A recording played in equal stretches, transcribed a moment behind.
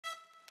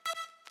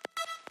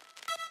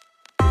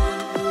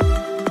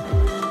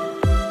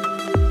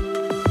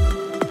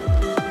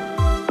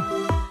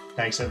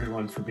Thanks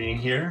everyone for being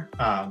here.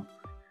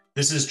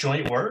 This is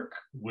joint work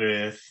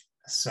with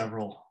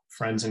several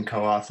friends and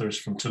co-authors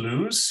from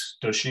Toulouse,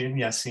 Doshin,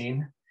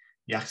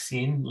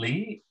 Yassine,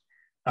 Lee.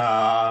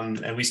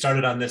 And we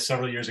started on this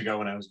several years ago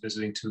when I was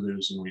visiting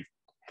Toulouse, and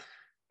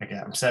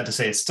again, I'm sad to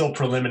say it's still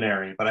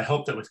preliminary, but I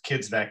hope that with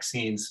kids'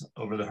 vaccines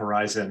over the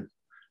horizon,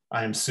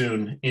 I am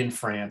soon in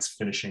France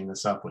finishing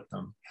this up with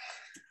them.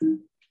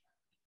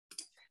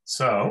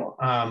 So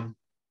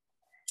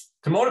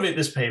to motivate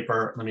this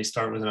paper, let me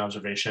start with an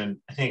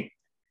observation. I think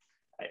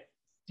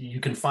you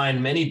can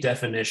find many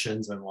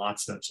definitions and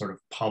lots of sort of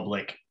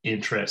public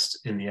interest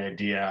in the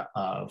idea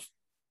of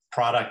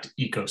product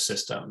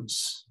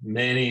ecosystems.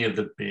 Many of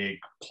the big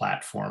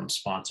platform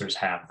sponsors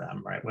have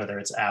them, right? Whether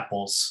it's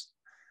Apple's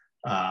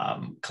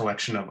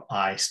collection of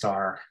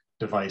iStar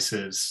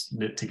devices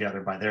knit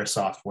together by their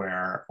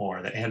software,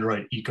 or the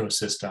Android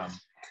ecosystem.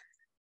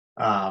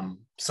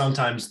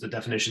 Sometimes the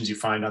definitions you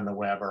find on the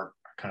web are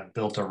kind of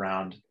built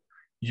around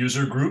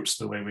user groups,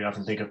 the way we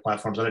often think of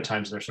platforms. Other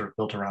times they're sort of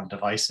built around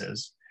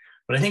devices.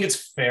 But I think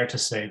it's fair to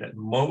say that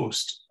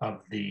most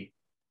of the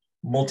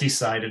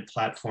multi-sided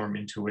platform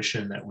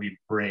intuition that we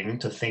bring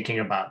to thinking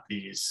about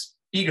these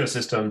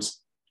ecosystems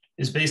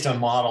is based on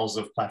models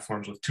of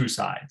platforms with two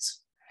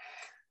sides.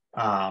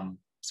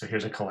 So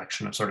here's a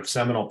collection of sort of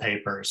seminal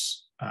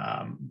papers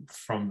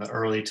from the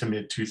early to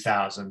mid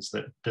 2000s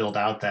that build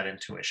out that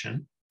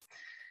intuition.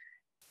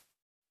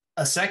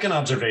 A second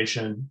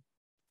observation,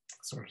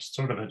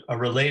 sort of a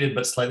related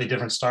but slightly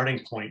different starting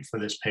point for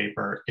this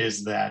paper,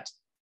 is that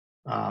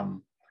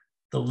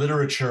the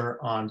literature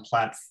on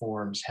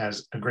platforms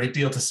has a great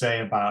deal to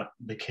say about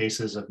the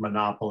cases of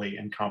monopoly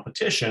and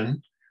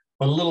competition,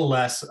 but a little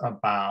less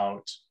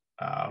about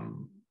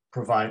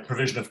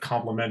provision of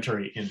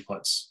complementary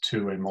inputs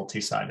to a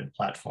multi-sided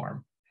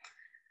platform.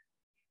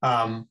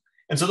 And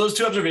so those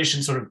two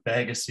observations sort of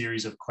beg a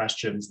series of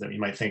questions that you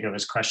might think of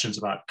as questions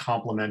about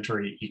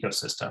complementary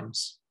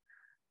ecosystems.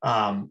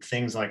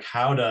 Things like,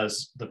 how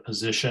does the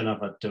position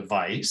of a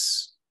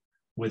device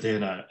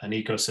within an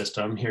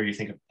ecosystem, here you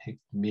think of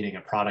meeting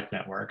a product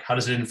network, how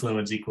does it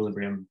influence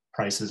equilibrium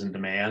prices and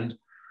demand?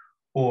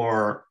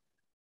 Or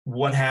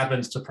what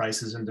happens to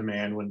prices and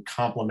demand when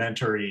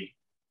complementary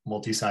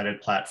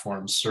multi-sided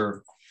platforms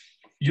serve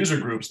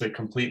user groups that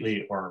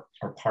completely or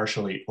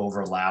partially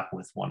overlap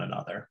with one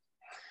another?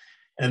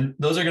 And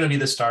those are going to be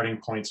the starting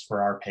points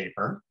for our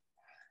paper.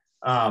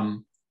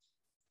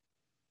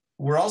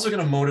 We're also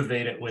going to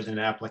motivate it with an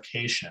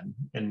application.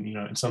 And,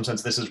 in some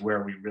sense, this is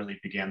where we really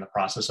began the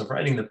process of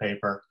writing the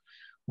paper.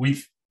 We're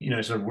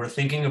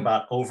thinking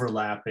about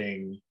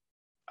overlapping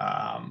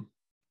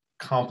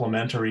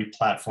complementary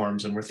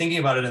platforms, and we're thinking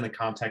about it in the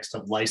context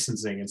of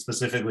licensing, and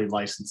specifically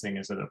licensing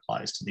as it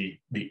applies to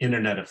the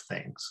Internet of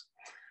Things.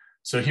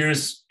 So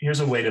here's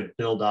a way to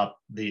build up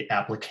the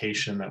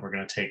application that we're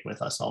going to take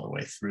with us all the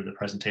way through the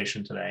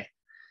presentation today.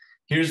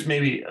 Here's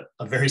maybe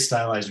a very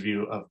stylized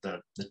view of the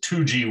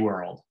 2G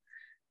world.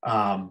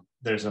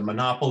 There's a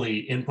monopoly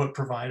input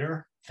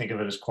provider. Think of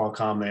it as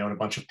Qualcomm. They own a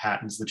bunch of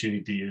patents that you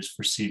need to use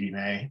for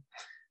CDMA.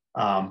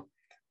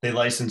 They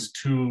license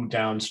two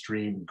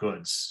downstream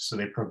goods. So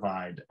they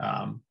provide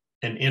an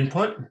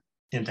input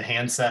into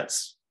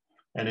handsets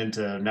and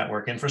into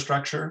network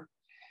infrastructure.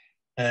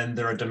 And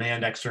there are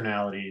demand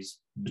externalities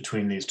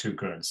between these two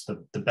goods.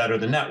 The better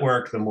the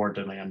network, the more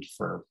demand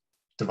for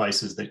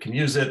devices that can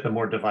use it. The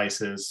more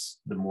devices,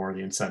 the more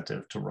the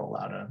incentive to roll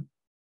out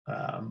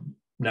a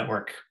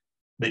network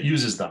that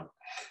uses them.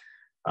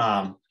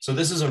 So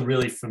this is a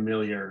really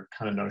familiar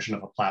kind of notion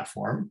of a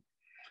platform.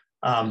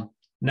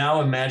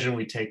 Now imagine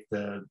we take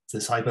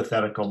this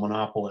hypothetical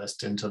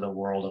monopolist into the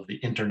world of the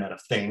Internet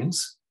of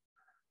Things.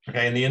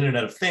 Okay, in the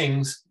Internet of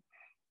Things,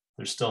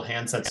 there's still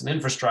handsets and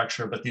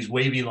infrastructure, but these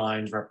wavy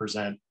lines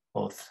represent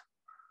both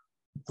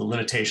the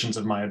limitations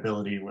of my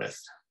ability with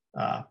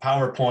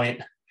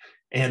PowerPoint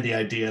and the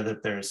idea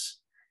that there's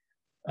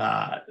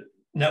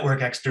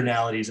network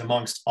externalities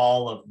amongst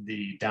all of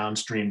the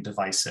downstream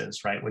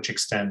devices, right, which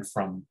extend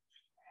from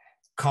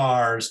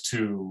cars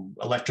to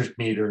electric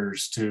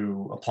meters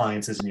to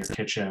appliances in your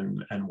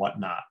kitchen and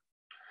whatnot.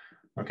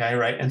 Okay,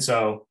 right? And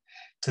so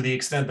to the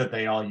extent that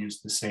they all use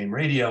the same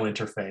radio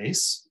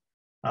interface,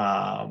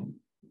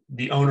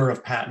 the owner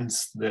of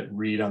patents that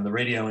read on the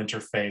radio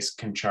interface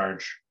can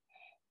charge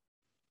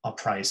a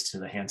price to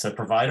the handset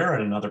provider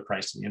and another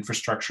price to the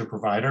infrastructure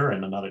provider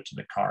and another to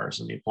the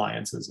cars and the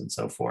appliances and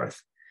so forth.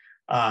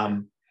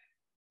 And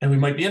we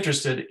might be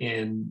interested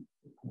in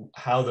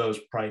how those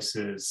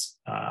prices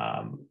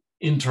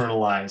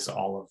internalize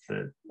all of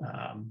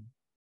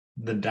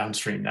the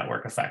downstream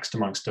network effects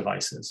amongst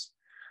devices,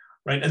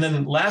 right? And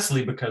then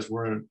lastly, because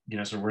we're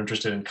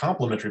interested in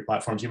complementary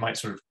platforms, you might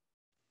sort of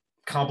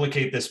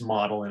complicate this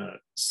model in a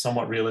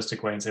somewhat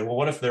realistic way and say, well,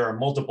 what if there are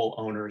multiple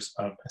owners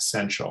of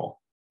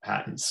essential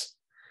patents,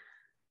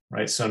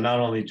 right? So not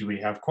only do we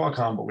have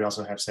Qualcomm, but we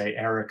also have, say,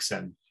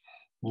 Ericsson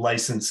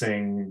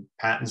licensing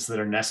patents that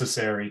are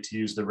necessary to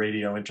use the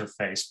radio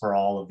interface for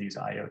all of these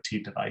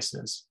IoT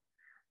devices.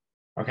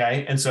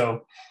 Okay, and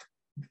so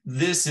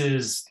this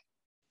is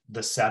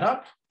the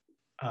setup.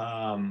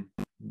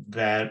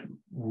 that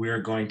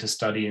we're going to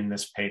study in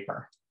this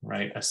paper,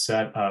 right? A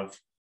set of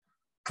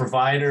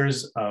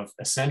providers of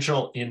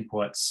essential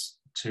inputs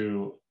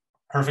to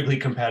perfectly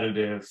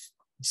competitive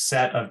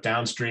set of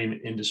downstream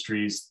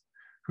industries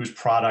whose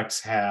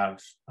products have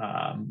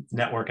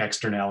network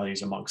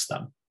externalities amongst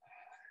them.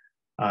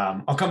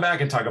 I'll come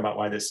back and talk about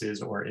why this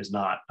is or is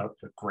not a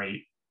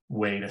great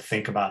way to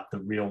think about the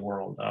real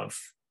world of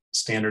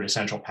standard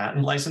essential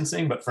patent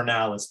licensing, but for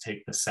now, let's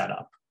take the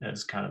setup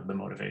as kind of the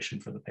motivation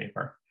for the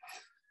paper.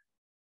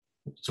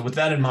 So with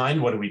that in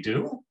mind, what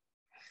do?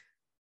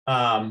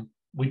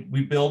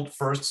 We build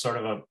first sort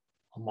of a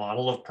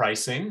model of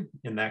pricing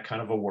in that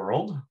kind of a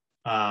world.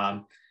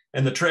 And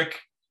the trick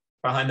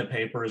behind the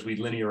paper is we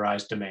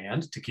linearize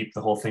demand to keep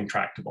the whole thing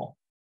tractable,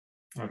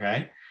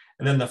 okay?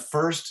 And then the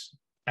first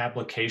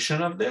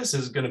application of this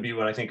is going to be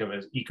what I think of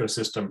as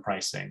ecosystem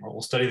pricing, where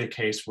we'll study the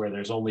case where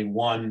there's only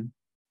one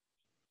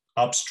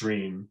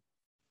upstream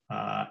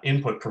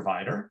input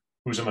provider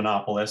who's a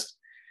monopolist,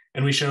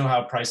 and we show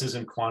how prices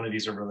and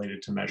quantities are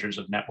related to measures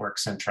of network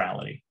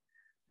centrality,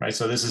 right?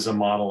 So this is a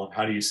model of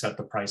how do you set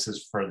the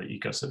prices for the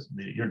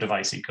ecosystem, your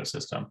device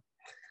ecosystem.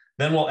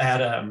 Then we'll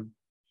add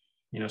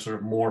sort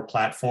of more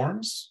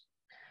platforms.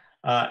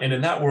 And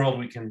in that world,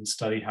 we can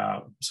study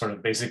how sort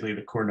of basically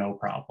the Cournot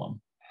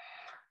problem.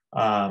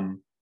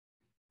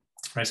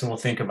 Right, so we'll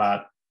think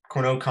about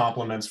Cournot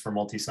complements for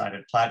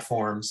multi-sided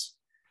platforms.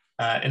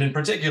 And in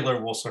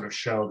particular, we'll sort of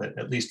show that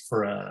at least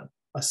for a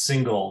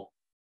single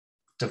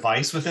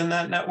device within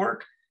that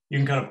network, you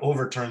can kind of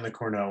overturn the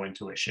Cournot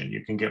intuition.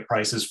 You can get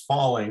prices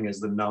falling as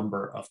the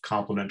number of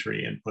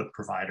complementary input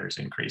providers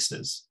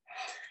increases.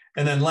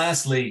 And then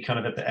lastly, kind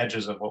of at the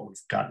edges of what we've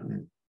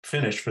gotten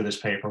finished for this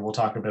paper, we'll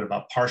talk a bit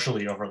about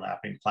partially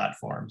overlapping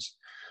platforms.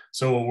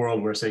 So a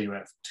world where, say, you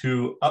have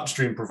two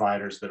upstream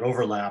providers that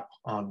overlap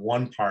on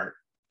one part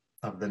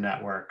of the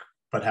network,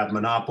 but have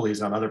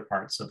monopolies on other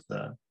parts of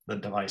the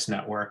device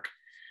network.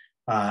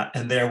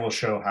 And there we'll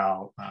show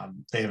how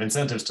they have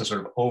incentives to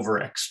sort of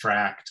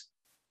over-extract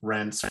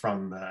rents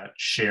from the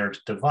shared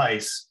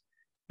device,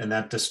 and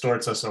that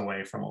distorts us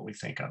away from what we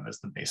think of as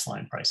the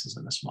baseline prices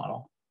in this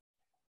model.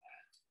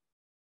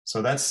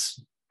 So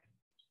that's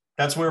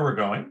where we're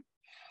going.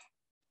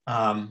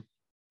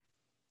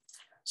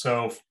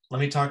 So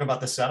let me talk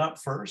about the setup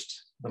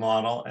first, the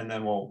model, and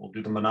then we'll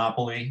do the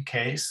monopoly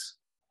case,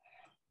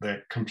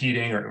 the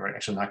competing, or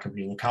actually not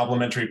competing, the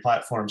complementary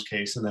platforms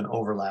case, and then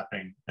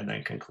overlapping, and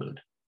then conclude.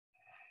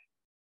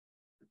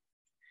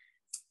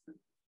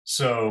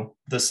 So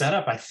the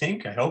setup, I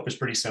hope, is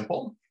pretty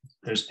simple.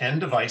 There's n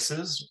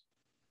devices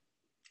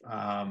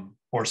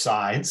or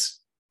sides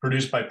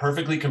produced by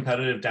perfectly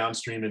competitive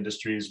downstream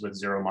industries with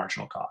zero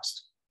marginal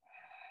cost.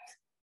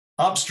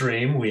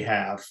 Upstream, we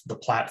have the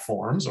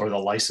platforms or the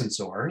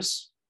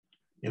licensors.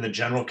 In the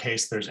general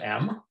case, there's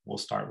M. We'll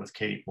start with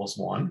K equals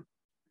 1.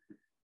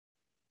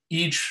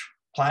 Each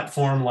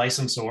platform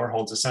licensor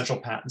holds essential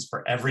patents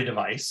for every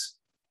device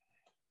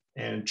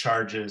and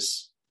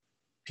charges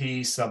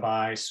P sub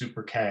I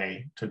super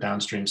K to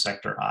downstream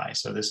sector I.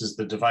 So this is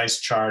the device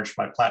charged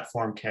by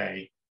platform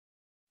K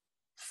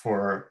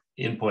for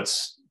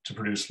inputs to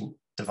produce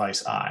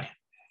device I.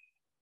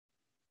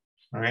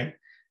 All right.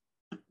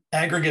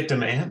 Aggregate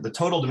demand, the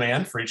total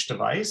demand for each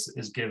device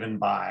is given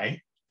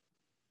by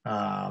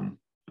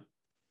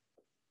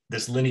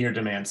this linear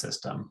demand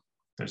system.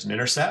 There's an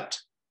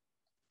intercept,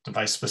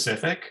 device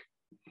specific,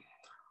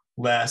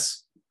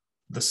 less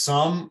the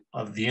sum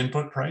of the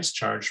input price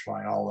charged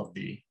by all of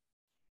the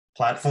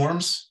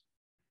platforms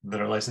that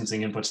are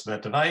licensing inputs to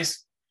that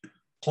device,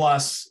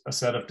 plus a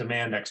set of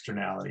demand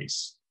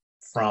externalities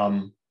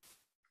from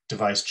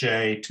device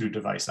J to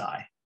device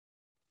I.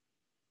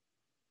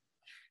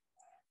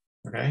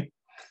 Okay,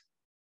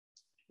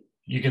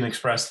 you can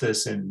express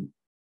this in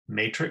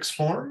matrix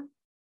form,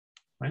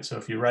 right? So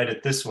if you write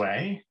it this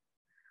way,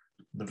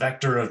 the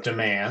vector of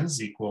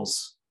demands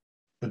equals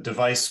the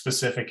device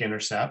specific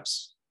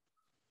intercepts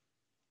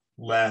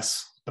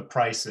less the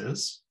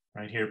prices,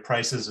 right? Here,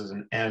 prices is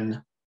an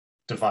n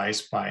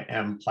device by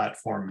m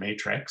platform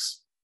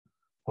matrix,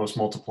 post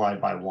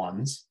multiplied by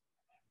ones,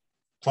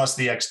 plus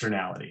the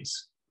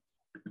externalities.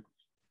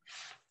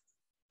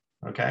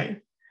 Okay,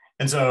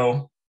 and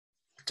so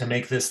to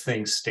make this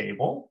thing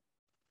stable,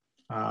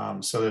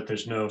 so that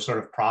there's no sort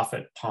of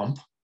profit pump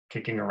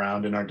kicking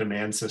around in our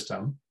demand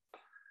system,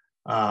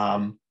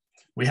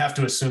 we have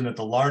to assume that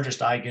the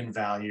largest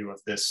eigenvalue of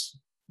this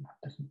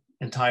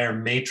entire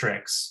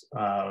matrix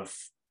of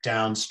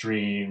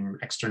downstream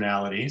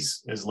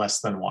externalities is less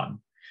than 1.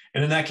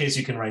 And in that case,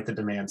 you can write the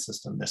demand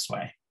system this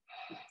way,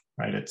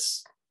 right?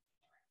 It's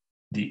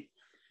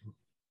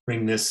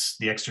bring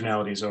the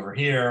externalities over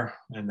here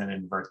and then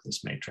invert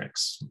this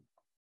matrix,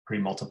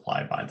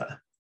 pre-multiply by the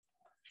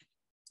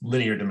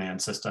linear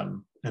demand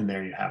system, and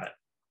there you have it.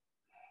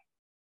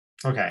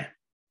 Okay,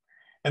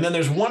 and then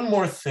there's one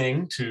more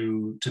thing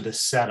to the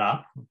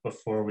setup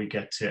before we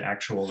get to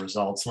actual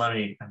results.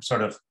 I'm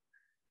sort of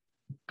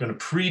going to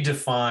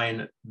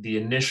predefine the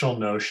initial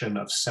notion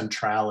of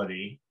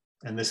centrality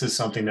And this is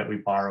something that we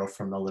borrow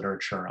from the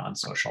literature on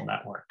social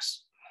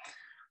networks.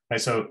 Right,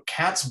 so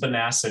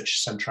Katz-Banasic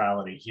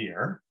centrality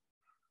here,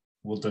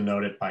 we'll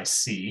denote it by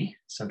C,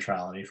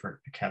 centrality for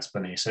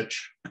Katz-Banasic,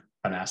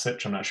 I'm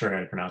not sure how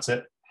to pronounce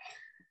it,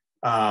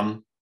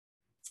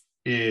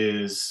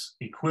 is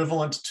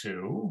equivalent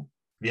to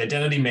the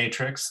identity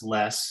matrix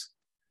less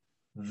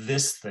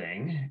this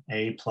thing,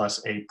 A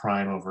plus A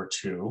prime over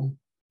 2,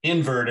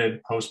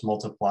 inverted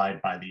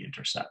post-multiplied by the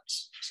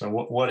intercepts. So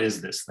what is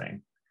this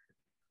thing?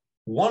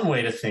 One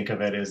way to think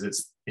of it is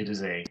it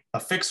is a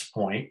fixed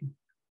point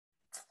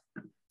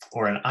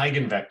or an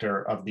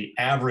eigenvector of the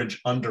average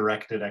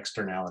undirected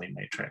externality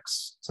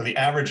matrix. So the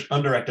average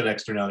undirected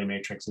externality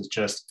matrix is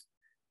just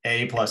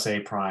A plus A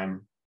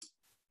prime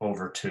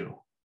over 2.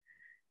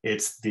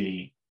 It's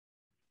the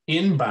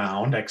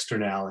inbound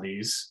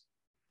externalities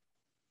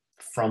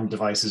from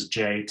devices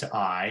J to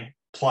I,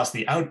 plus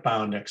the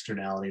outbound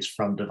externalities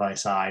from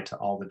device I to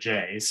all the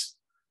J's,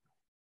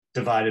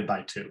 divided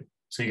by 2.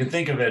 So you can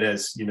think of it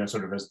as,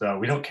 sort of as though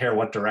we don't care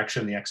what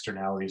direction the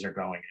externalities are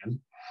going in.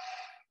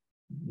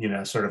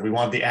 Sort of we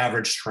want the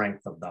average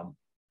strength of them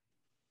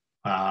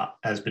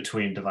as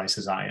between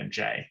devices I and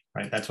J,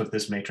 right? That's what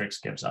this matrix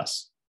gives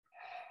us,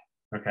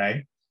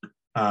 okay?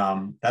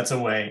 That's a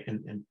way,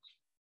 and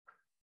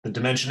the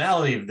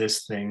dimensionality of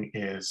this thing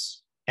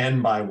is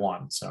n by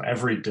 1. So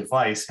every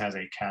device has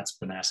a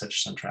Katz-Banasic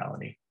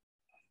centrality.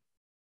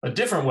 A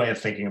different way of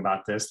thinking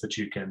about this that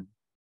you can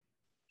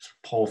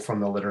pull from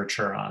the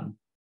literature on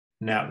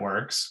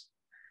networks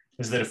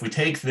is that if we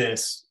take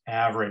this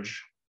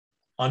average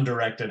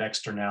undirected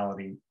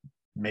externality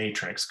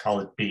matrix, call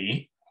it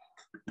B,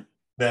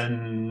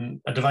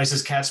 then a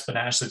device's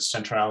Katz-Banasic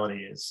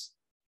centrality is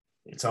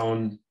its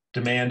own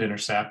demand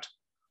intercept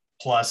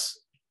plus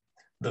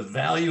the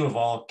value of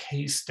all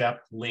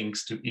k-step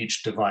links to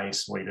each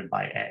device weighted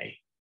by A.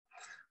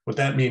 What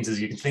that means is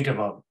you can think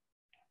of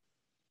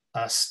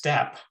a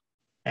step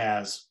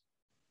as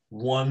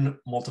one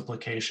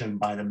multiplication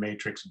by the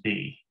matrix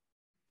B,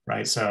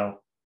 right?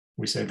 So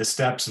we say the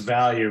step's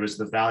value is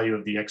the value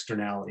of the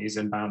externalities,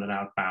 inbound and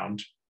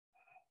outbound,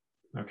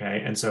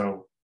 okay? And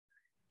so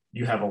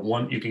you have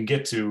you can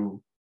get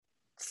to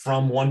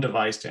from one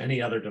device to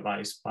any other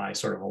device by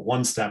sort of a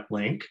one-step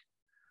link,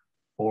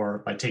 or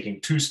by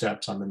taking 2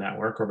 steps on the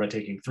network, or by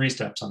taking 3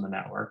 steps on the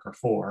network, or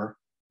 4,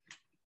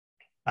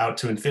 out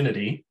to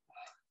infinity,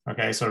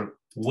 okay? So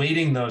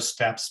weighting those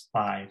steps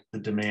by the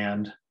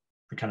demand,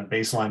 the kind of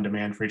baseline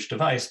demand for each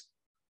device,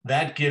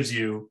 that gives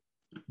you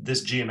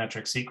this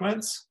geometric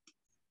sequence,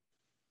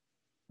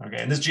 okay?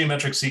 And this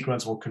geometric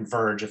sequence will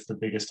converge if the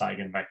biggest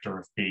eigenvector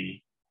of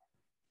B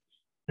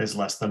is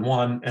less than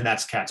 1, and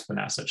that's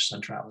Katz-Banasic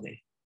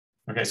centrality.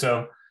 Okay,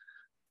 so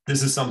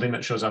this is something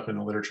that shows up in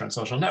the literature on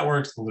social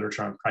networks, the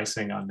literature on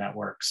pricing on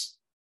networks.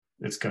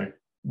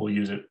 We'll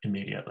use it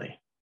immediately.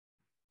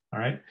 All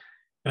right,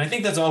 and I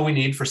think that's all we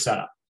need for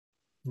setup.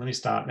 Let me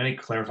stop. Any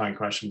clarifying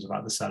questions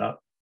about the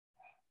setup?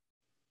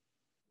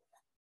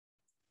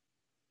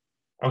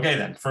 Okay,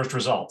 then, first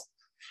result.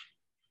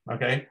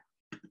 Okay,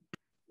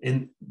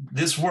 in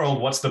this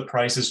world, what's the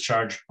prices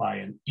charged by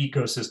an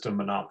ecosystem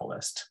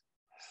monopolist,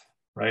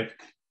 right?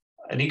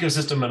 An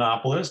ecosystem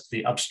monopolist,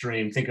 the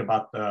upstream, think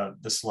about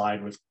the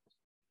slide with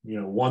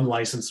one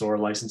licensor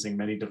licensing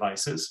many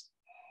devices.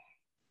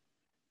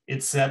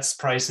 It sets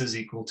prices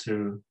equal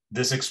to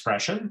this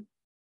expression,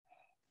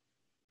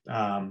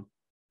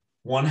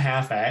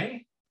 1/2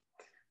 A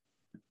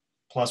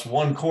plus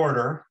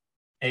 1/4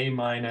 A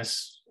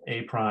minus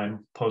A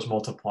prime post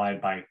multiplied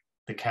by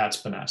the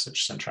Katz-Banasic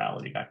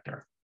centrality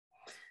vector.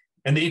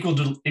 And the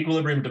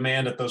equilibrium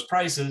demand at those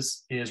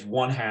prices is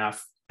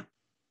 1/2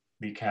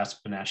 the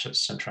Katz-Banasic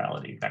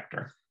centrality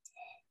vector.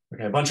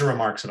 Okay, a bunch of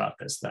remarks about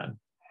this then.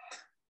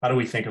 How do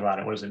we think about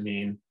it? What does it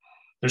mean?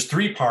 There's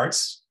 3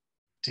 parts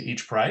to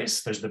each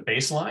price. There's the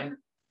baseline,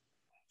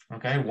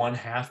 okay,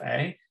 1/2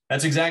 A.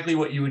 That's exactly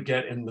what you would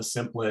get in the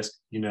simplest,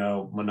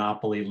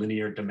 monopoly,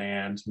 linear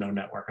demand, no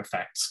network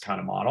effects kind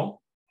of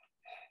model.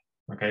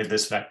 Okay,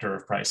 this vector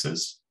of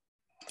prices.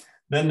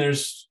 Then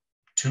there's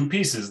 2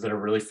 pieces that are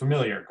really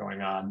familiar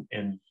going on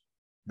in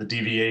the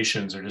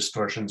deviations or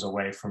distortions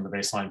away from the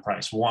baseline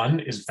price. One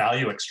is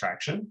value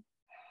extraction.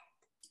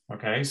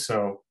 Okay,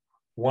 so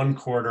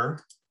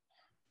 1/4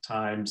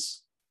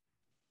 times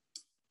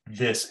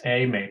this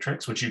A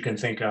matrix, which you can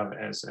think of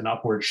as an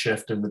upward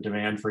shift in the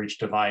demand for each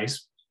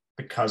device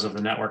because of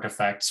the network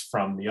effects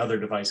from the other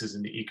devices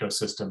in the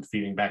ecosystem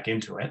feeding back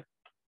into it,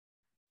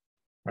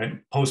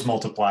 right? Post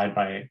multiplied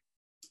by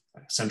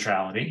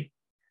centrality.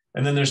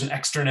 And then there's an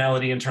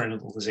externality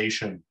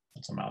internalization,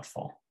 that's a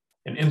mouthful,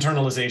 an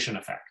internalization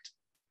effect,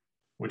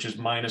 which is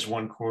minus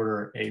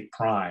 1/4 A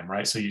prime,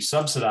 right? So you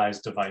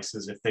subsidize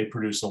devices if they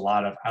produce a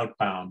lot of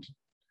outbound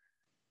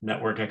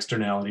network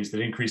externalities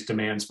that increase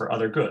demands for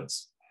other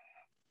goods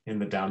in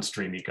the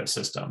downstream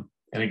ecosystem.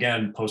 And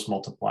again, post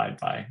multiplied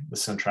by the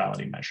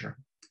centrality measure.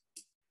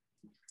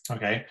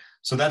 Okay,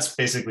 so that's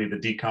basically the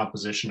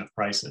decomposition of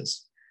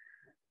prices.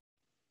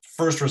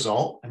 First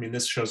result, I mean,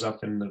 this shows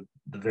up in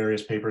the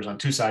various papers on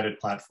 2-sided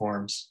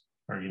platforms,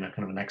 or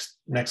kind of a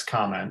next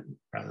comment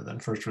rather than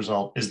first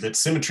result, is that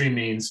symmetry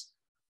means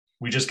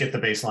we just get the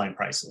baseline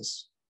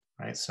prices,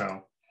 right?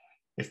 So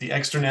if the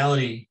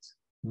externality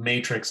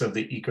matrix of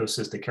the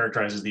ecosystem that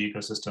characterizes the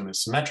ecosystem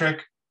is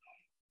symmetric,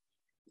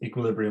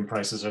 equilibrium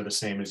prices are the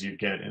same as you'd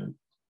get in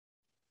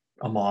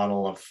a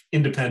model of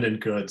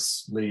independent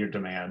goods, linear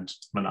demand,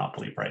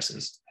 monopoly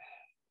prices.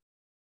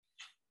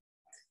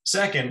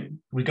 Second,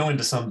 we go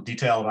into some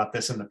detail about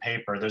this in the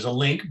paper. There's a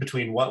link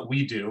between what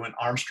we do and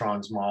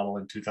Armstrong's model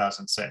in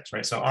 2006,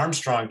 right? So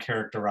Armstrong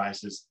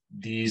characterizes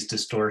these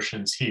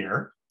distortions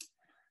here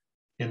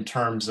in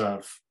terms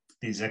of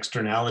these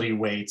externality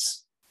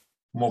weights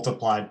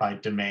multiplied by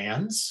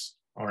demands,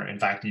 or in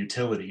fact,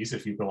 utilities,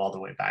 if you go all the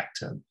way back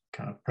to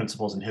kind of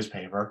principles in his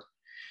paper.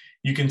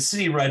 You can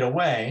see right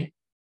away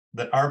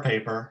that our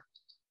paper,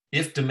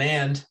 if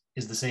demand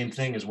is the same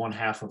thing as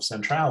 1/2 of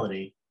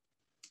centrality,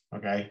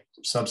 okay,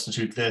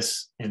 substitute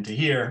this into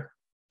here,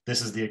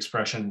 this is the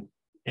expression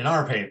in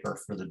our paper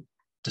for the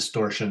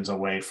distortions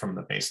away from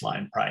the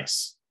baseline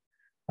price.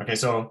 Okay,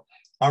 so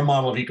our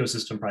model of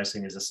ecosystem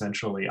pricing is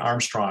essentially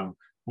Armstrong.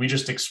 We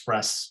just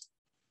express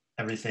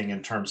everything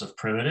in terms of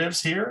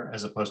primitives here,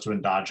 as opposed to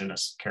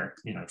endogenous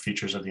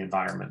features of the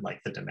environment,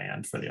 like the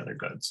demand for the other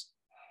goods.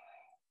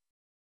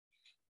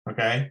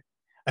 Okay,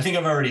 I think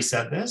I've already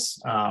said this,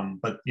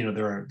 but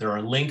there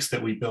are links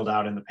that we build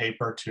out in the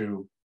paper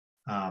to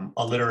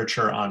a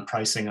literature on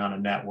pricing on a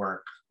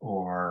network,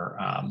 or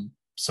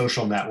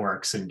social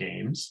networks and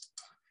games.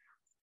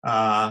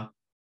 And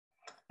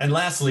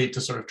lastly,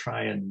 to sort of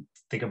try and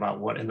think about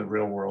what in the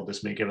real world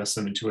this may give us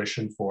some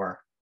intuition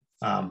for,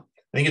 I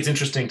think it's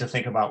interesting to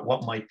think about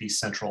what might be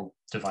central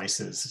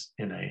devices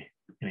in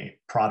a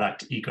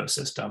product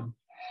ecosystem,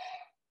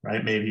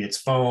 right? Maybe it's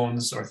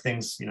phones or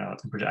things,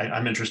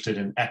 I'm interested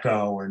in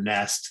Echo or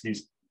Nest,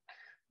 these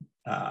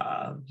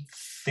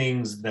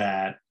things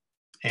that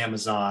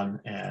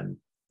Amazon and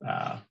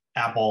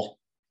Apple,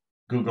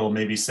 Google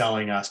may be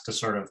selling us to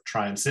sort of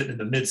try and sit in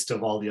the midst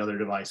of all the other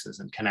devices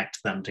and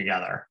connect them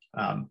together.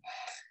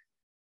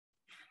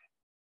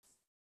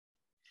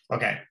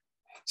 Okay,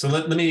 so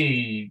let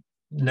me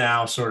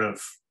now sort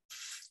of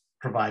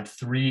provide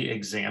 3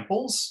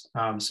 examples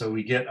so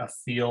we get a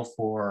feel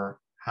for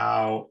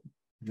how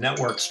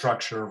network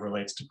structure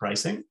relates to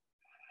pricing.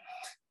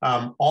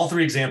 All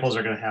 3 examples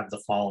are going to have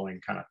the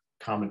following kind of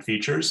common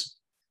features.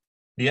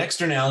 The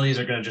externalities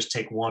are going to just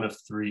take one of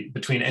 3,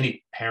 between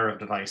any pair of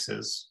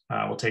devices,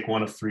 we'll take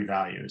one of 3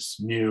 values,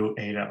 mu,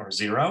 eta, or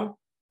 0.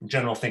 In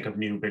general, think of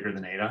mu bigger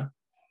than eta.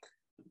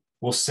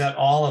 We'll set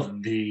all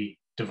of the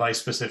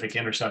device-specific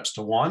intercepts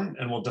to 1,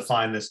 and we'll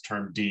define this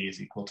term D is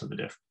equal to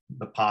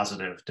the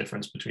positive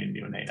difference between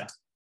mu and eta.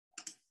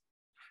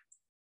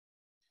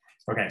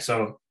 Okay,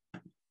 so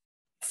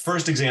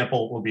first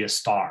example will be a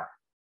star,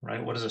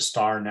 right? What does a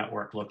star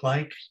network look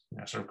like?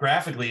 Sort of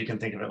graphically, you can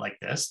think of it like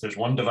this. There's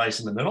one device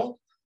in the middle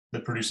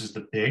that produces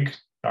the big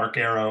dark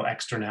arrow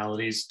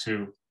externalities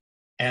to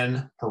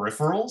n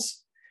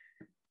peripherals.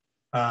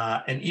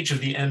 And each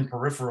of the n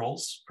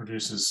peripherals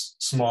produces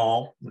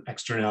small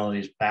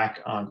externalities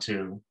back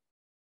onto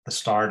the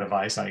star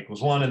device, I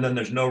equals 1, and then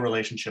there's no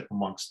relationship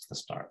amongst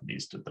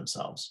these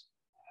themselves.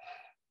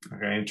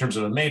 Okay, in terms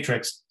of a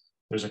matrix,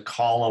 there's a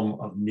column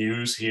of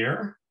mu's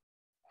here,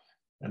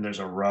 and there's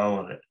a row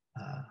of it.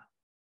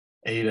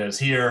 Eta is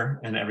here,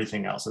 and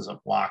everything else is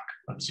a block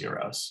of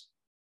zeros.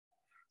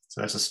 So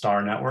that's a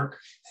star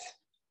network.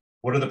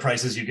 What are the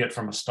prices you get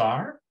from a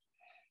star?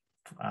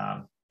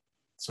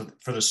 So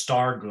for the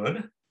star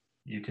good,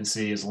 you can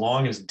see as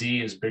long as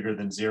D is bigger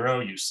than 0,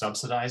 you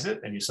subsidize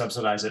it, and you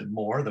subsidize it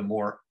more the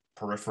more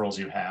peripherals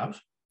you have.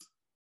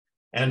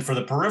 And for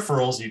the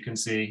peripherals, you can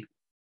see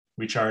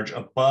we charge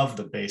above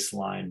the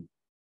baseline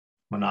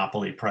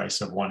monopoly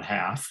price of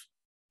 1/2.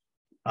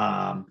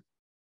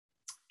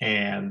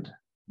 And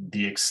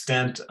the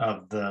extent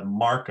of the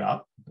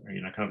markup, or,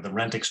 kind of the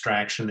rent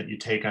extraction that you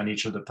take on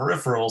each of the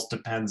peripherals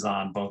depends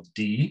on both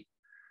D,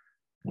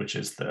 which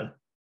is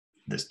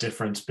this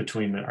difference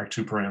between our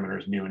 2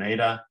 parameters, mu and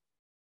eta,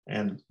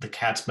 and the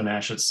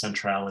Katz-Banachitz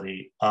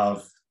centrality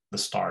of the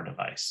star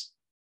device.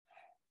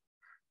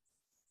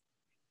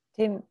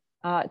 Tim,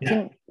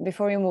 Tim,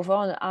 before you move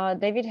on,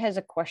 David has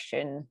a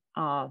question.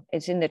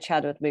 It's in the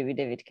chat, but maybe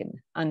David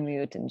can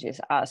unmute and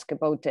just ask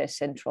about the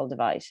central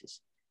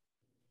devices.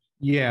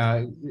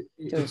 Yeah,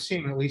 it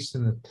seems, at least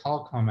in the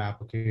telecom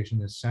application,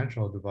 the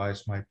central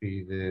device might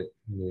be the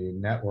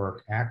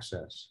network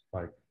access,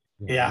 like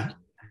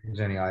use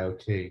any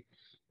IoT.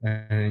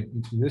 And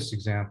in this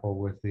example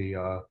with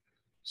the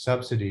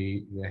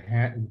subsidy,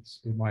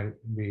 it might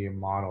be a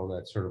model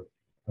that's sort of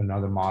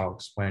another model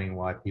explaining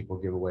why people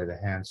give away the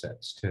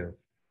handsets too,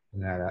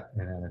 in that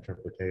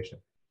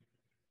interpretation.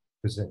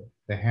 Because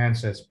the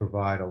handsets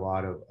provide a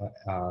lot of,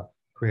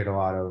 create a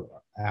lot of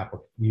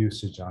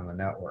usage on the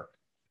network.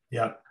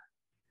 Yeah,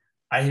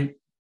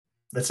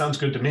 that sounds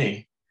good to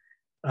me.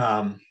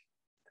 I'll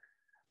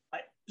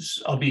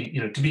be,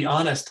 to be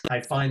honest,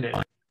 I find it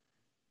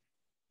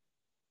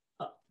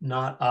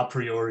not a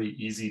priori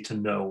easy to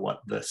know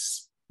what the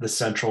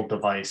central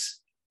device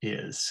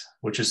is,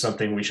 which is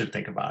something we should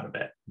think about a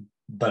bit.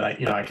 But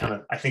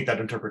I think that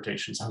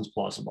interpretation sounds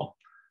plausible.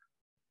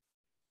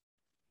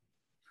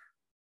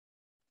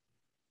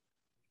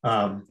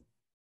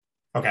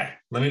 Okay,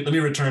 let me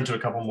return to a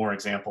couple more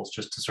examples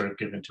just to sort of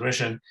give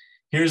intuition.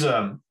 Here's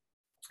a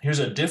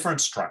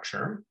different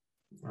structure.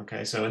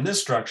 Okay, so in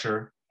this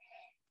structure,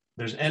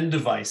 there's n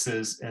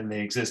devices and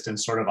they exist in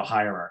sort of a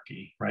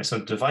hierarchy, right? So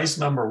device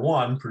number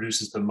 1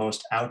 produces the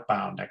most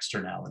outbound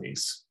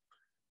externalities.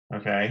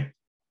 Okay,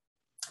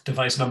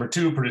 device number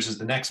 2 produces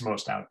the next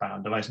most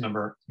outbound. Device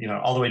number,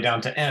 all the way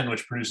down to n,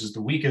 which produces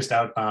the weakest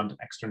outbound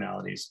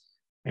externalities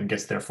and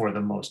gets therefore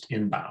the most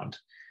inbound.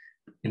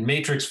 In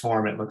matrix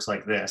form, it looks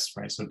like this,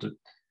 right? So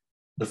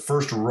the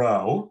first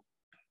row,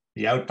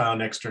 the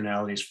outbound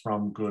externalities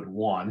from good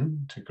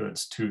 1 to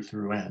goods 2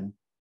 through n,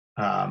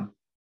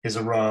 is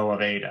a row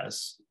of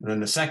etas. And then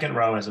the second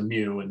row has a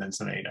mu and then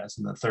some etas.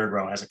 And the third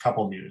row has a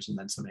couple mu's and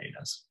then some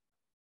etas.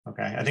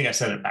 Okay, I think I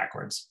said it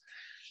backwards.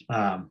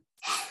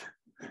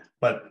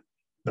 But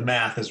the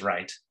math is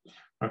right.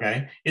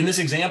 Okay, in this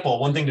example,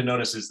 one thing to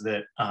notice is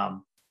that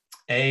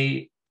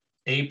A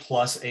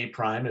plus A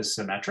prime is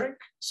symmetric.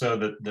 So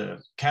that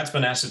the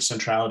Katzmann-Asich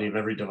centrality of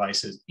every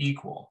device is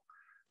equal,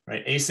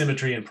 right?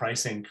 Asymmetry in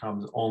pricing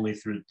comes only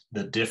through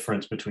the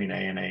difference between A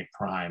and A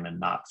prime and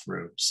not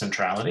through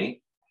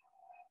centrality.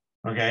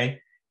 Okay,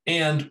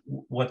 and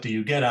what do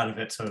you get out of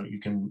it? So you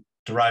can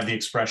derive the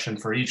expression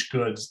for each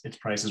goods, its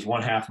price is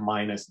 1/2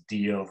 minus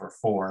D over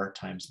 4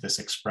 times this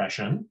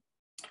expression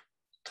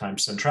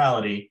times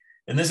centrality.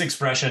 And this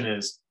expression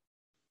is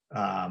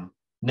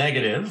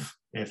negative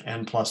if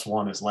n plus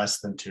 1 is less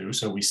than 2.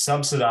 So we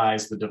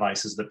subsidize the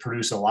devices that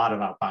produce a lot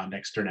of outbound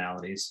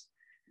externalities,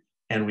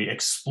 and we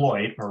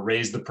exploit or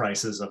raise the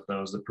prices of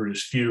those that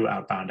produce few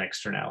outbound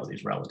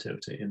externalities relative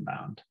to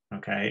inbound.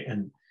 Okay,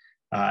 and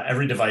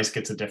every device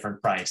gets a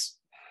different price.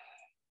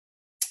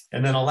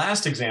 And then a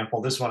last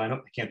example, this one, I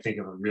can't think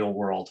of a real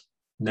world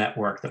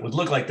network that would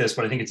look like this,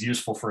 but I think it's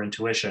useful for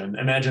intuition.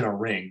 Imagine a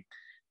ring.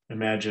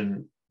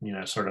 Imagine,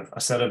 sort of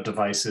a set of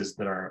devices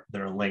that are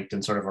linked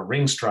in sort of a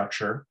ring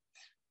structure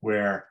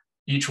where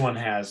each one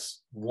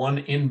has one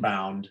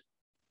inbound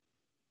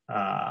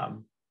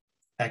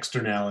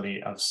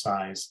externality of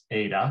size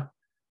eta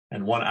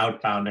and one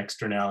outbound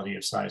externality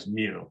of size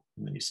mu.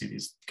 And then you see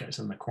these guys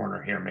in the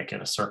corner here make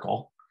it a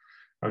circle.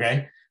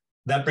 Okay,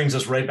 that brings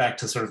us right back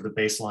to sort of the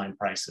baseline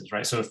prices,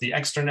 right? So if the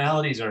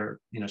externalities are,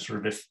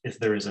 sort of if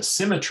there is a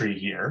symmetry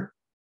here,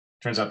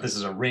 turns out this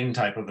is a ring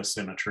type of a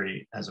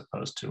symmetry as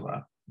opposed to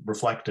a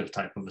reflective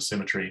type of a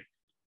symmetry,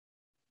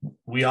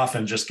 we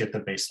often just get the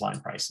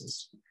baseline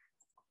prices.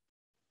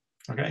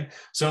 Okay,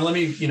 so let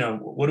me,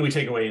 what do we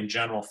take away in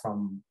general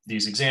from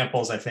these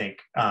examples? I think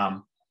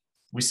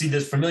we see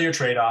this familiar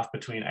trade-off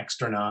between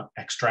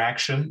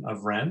extraction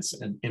of rents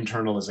and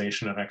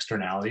internalization of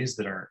externalities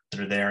that are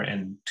there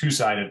in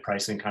two-sided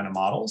pricing kind of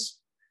models.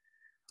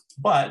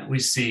 But we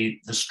see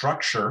the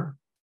structure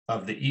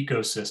of the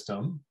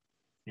ecosystem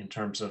in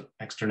terms of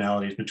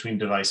externalities between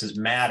devices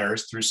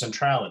matters through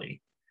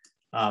centrality.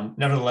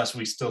 Nevertheless,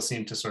 we still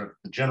seem to sort of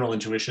the general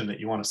intuition that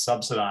you want to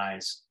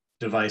subsidize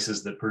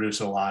devices that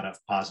produce a lot of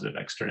positive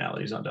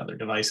externalities onto other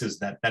devices,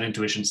 that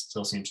intuition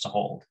still seems to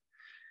hold.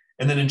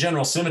 And then in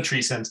general,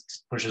 symmetry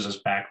sense pushes us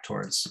back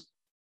towards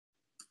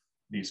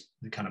the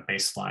kind of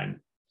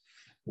baseline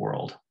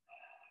world.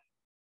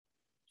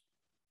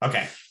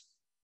 Okay.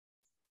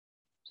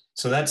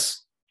 So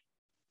that's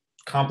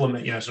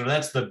complement, so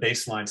that's the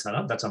baseline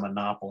setup. That's a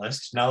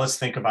monopolist. Now let's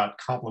think about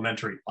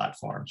complementary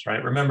platforms,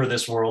 right? Remember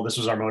this world, this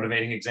was our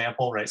motivating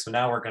example, right? So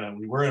now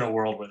we were in a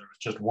world where there was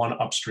just one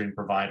upstream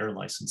provider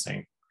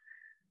licensing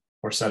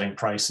or setting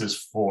prices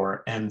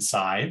for n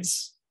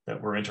sides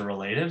that were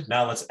interrelated.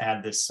 Now let's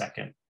add this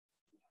second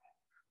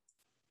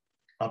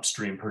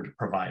upstream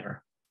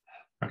provider,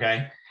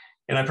 okay?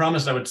 And I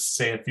promised I would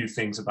say a few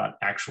things about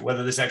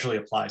whether this actually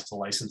applies to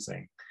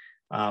licensing.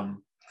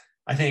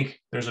 I think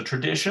there's a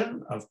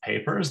tradition of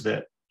papers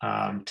that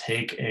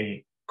take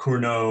a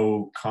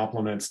Cournot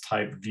complements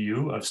type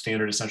view of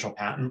standard essential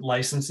patent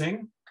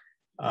licensing.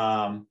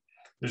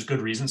 There's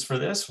good reasons for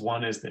this.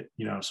 One is that,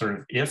 sort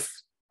of if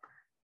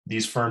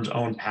these firms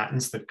own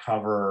patents that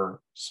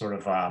cover sort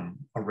of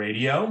a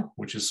radio,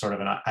 which is sort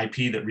of an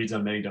IP that reads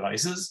on many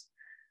devices,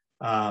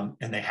 and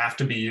they have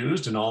to be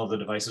used and all of the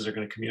devices are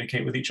going to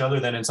communicate with each other,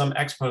 then in some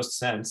ex post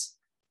sense,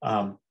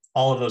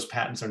 all of those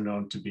patents are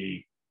known to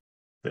be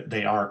that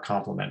they are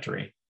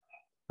complementary,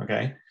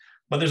 okay?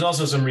 But there's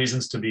also some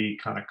reasons to be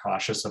kind of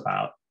cautious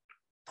about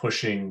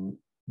pushing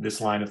this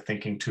line of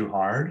thinking too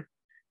hard.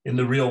 In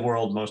the real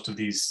world, most of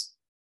these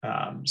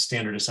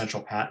standard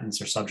essential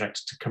patents are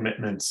subject to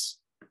commitments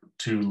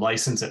to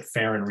license at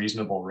fair and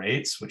reasonable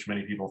rates, which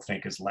many people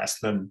think is less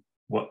than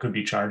what could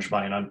be charged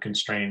by an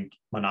unconstrained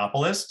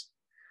monopolist.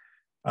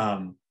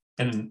 And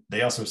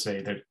they also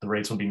say that the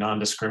rates will be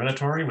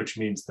non-discriminatory, which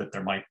means that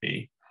there might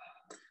be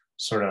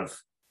sort of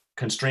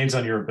constraints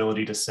on your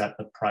ability to set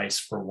the price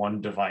for one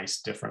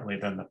device differently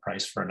than the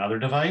price for another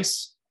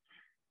device.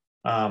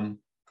 And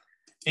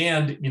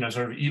And, you know,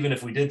 sort of even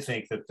if we did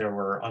think that there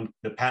were,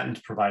 the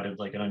patent provided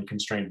like an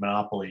unconstrained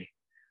monopoly,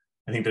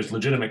 I think there's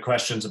legitimate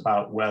questions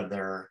about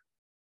whether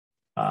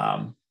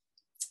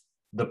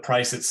the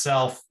price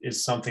itself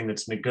is something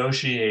that's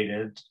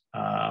negotiated,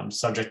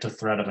 subject to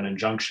threat of an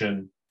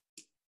injunction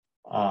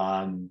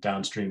on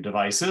downstream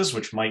devices,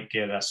 which might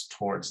get us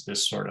towards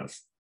this sort of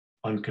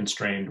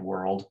unconstrained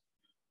world,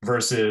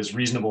 versus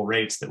reasonable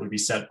rates that would be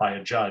set by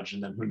a judge,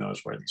 and then who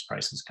knows where these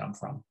prices come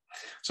from.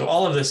 So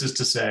all of this is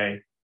to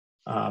say,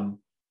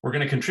 we're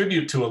going to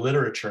contribute to a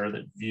literature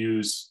that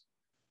views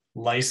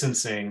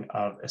licensing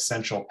of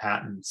essential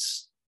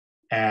patents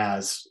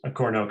as a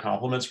Cournot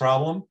complements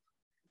problem,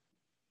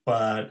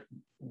 but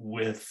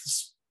with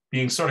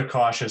being sort of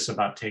cautious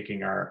about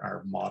taking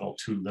our model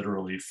too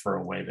literally for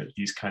a way that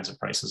these kinds of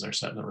prices are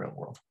set in the real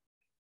world.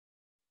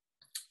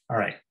 All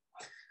right,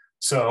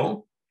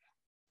 so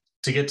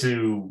to get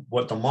to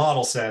what the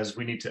model says,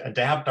 we need to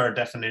adapt our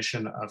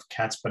definition of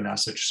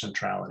Katz-Banasic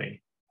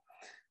centrality.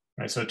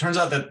 Right, so it turns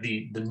out that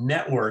the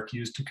network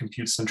used to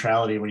compute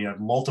centrality when you have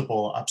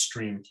multiple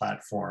upstream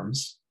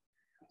platforms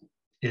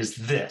is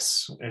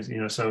this.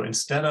 You know, so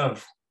instead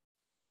of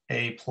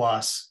A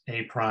plus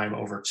A prime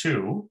over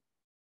 2,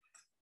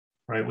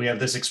 right, we have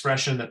this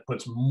expression that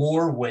puts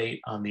more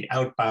weight on the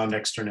outbound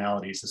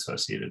externalities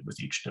associated with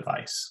each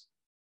device.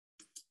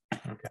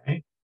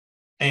 Okay,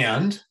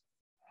 and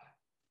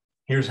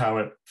here's how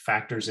it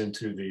factors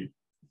into the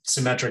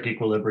symmetric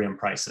equilibrium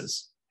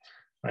prices.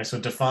 Right,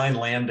 so define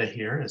lambda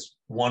here as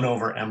 1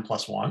 over m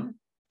plus 1.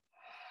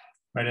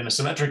 Right, in a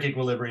symmetric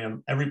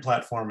equilibrium, every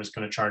platform is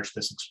going to charge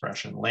this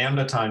expression,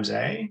 lambda times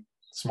a,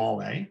 small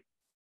a,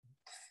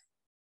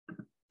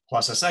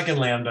 plus a second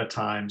lambda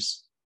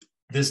times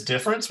this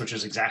difference, which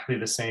is exactly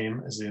the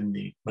same as in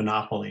the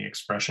monopoly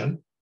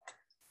expression,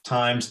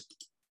 times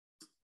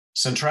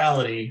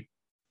centrality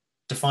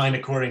defined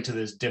according to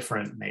this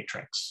different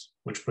matrix,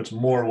 which puts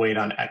more weight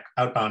on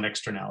outbound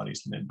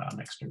externalities than inbound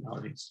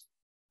externalities.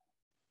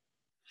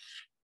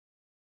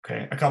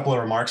 Okay, a couple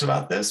of remarks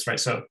about this, right?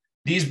 So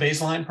these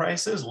baseline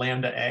prices,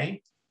 lambda A,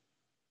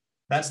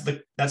 that's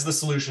the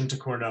solution to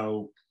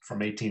Cournot from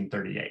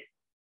 1838.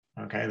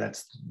 Okay,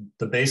 that's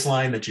the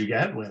baseline that you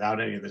get without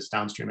any of this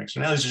downstream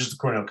externalities. It's just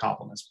the Cournot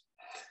complements.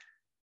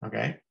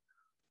 Okay,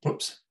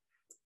 whoops.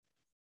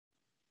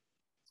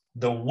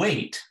 The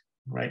weight,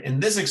 right, in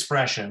this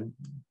expression,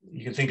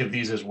 you can think of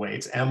these as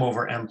weights, m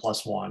over m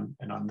plus 1,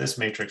 and on this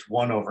matrix,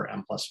 1 over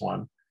m plus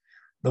 1.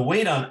 The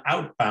weight on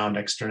outbound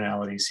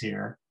externalities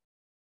here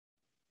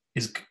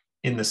is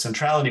in the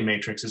centrality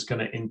matrix is going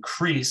to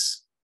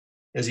increase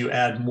as you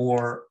add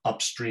more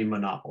upstream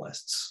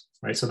monopolists,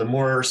 right? So the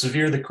more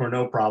severe the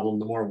Cournot problem,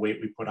 the more weight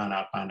we put on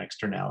outbound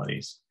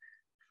externalities.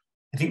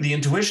 I think the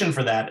intuition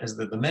for that is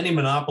that the many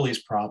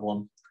monopolies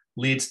problem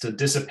leads to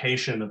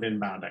dissipation of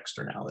inbound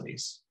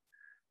externalities,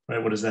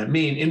 right? What does that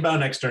mean?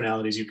 Inbound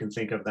externalities, you can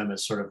think of them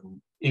as sort of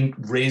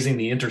raising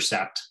the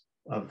intercept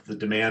of the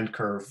demand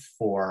curve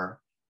for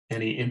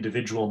any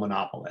individual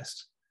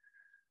monopolist.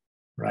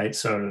 Right,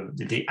 so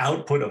the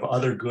output of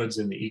other goods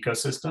in the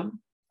ecosystem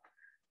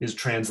is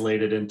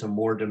translated into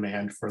more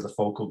demand for the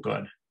focal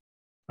good,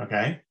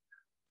 okay?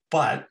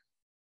 But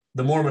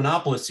the more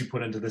monopolists you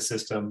put into the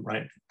system,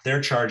 right,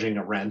 they're charging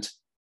a rent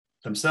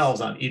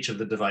themselves on each of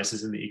the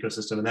devices in the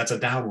ecosystem, and that's a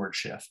downward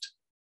shift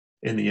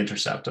in the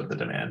intercept of the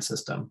demand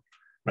system,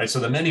 right?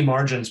 So the many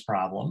margins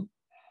problem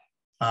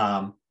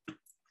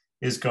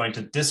is going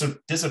to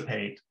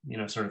dissipate, you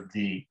know, sort of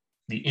the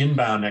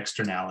inbound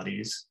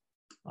externalities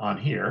on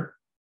here,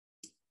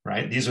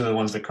 right? These are the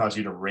ones that cause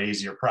you to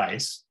raise your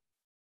price,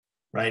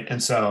 right?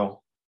 And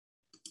so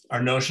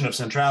our notion of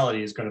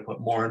centrality is going to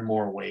put more and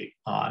more weight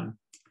on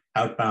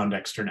outbound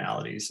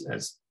externalities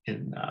as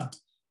in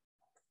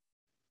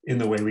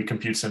the way we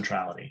compute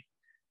centrality,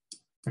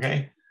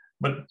 okay?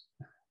 But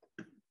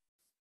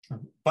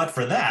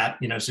for that,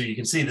 you know, so you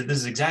can see that this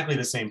is exactly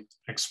the same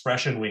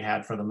expression we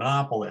had for the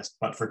monopolist,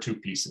 but for two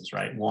pieces,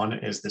 right? One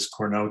is this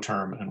Cournot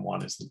term, and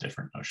one is the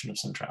different notion of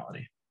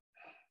centrality.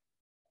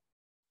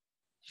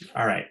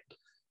 All right,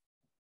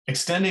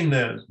 extending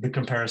the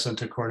comparison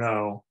to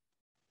Cournot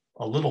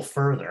a little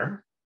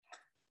further,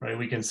 right?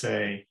 We can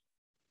say,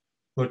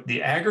 look,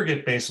 the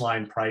aggregate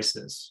baseline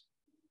prices,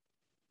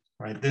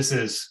 right? This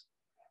is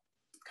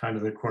kind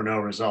of the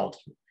Cournot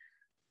result.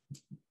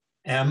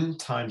 M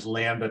times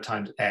lambda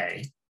times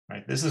A,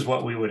 right? This is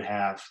what we would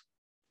have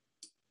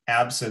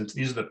absent,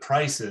 these are the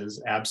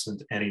prices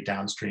absent any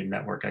downstream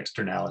network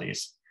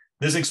externalities.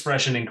 This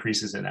expression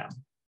increases in M,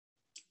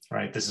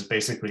 right? This is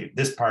basically,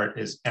 this part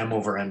is M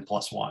over N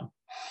plus 1,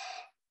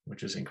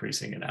 which is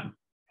increasing in M,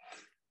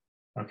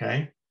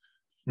 okay?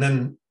 And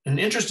then an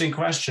interesting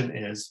question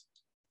is,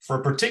 for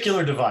a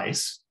particular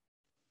device,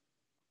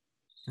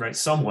 right,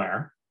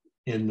 somewhere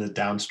in the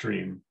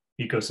downstream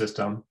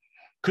ecosystem,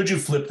 could you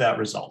flip that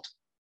result,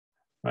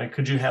 right?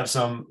 Could you have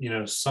some, you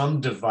know,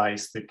 some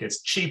device that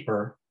gets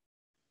cheaper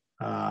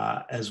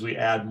as we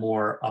add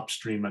more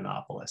upstream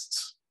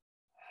monopolists?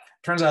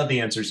 Turns out the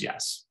answer is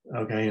yes,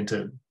 okay? And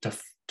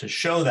to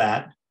show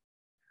that,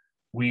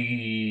 we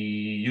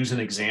use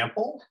an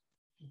example,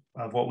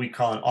 of what we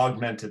call an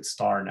augmented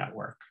star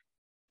network.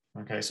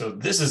 Okay, so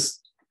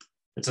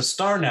it's a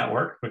star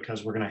network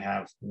because we're going to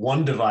have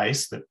one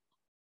device that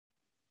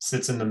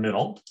sits in the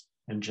middle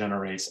and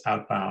generates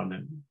outbound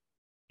and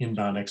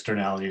inbound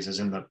externalities, as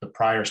in the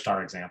prior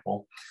star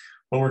example.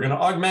 But we're going to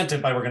augment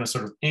it by, we're going to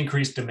sort of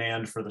increase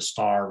demand for the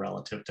star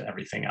relative to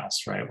everything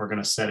else, right? We're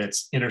going to set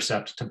its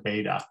intercept to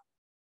beta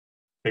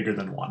bigger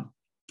than 1.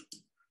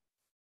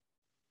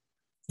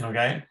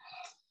 Okay,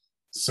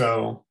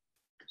 so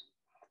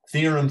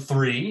theorem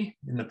 3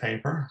 in the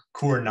paper,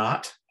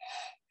 Cournot,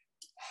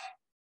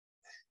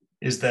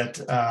 is that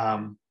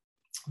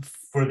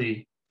for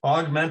the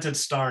augmented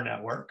star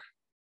network,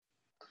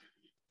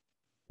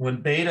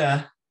 when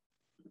beta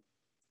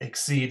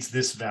exceeds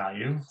this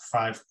value,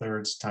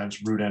 5/3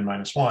 times root n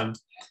minus 1,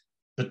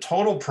 the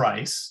total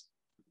price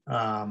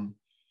of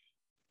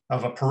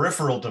a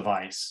peripheral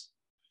device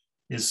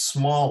is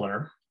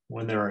smaller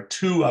when there are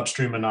 2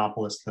 upstream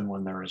monopolists than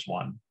when there is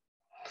 1.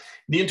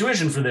 The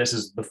intuition for this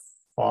is the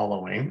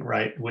following,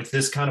 right? With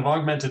this kind of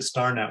augmented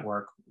star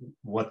network,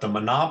 what the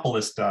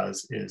monopolist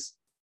does is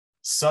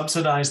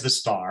subsidize the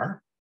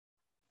star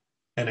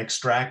and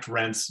extract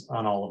rents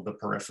on all of the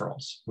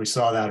peripherals. We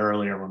saw that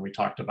earlier when we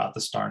talked about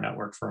the star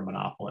network for a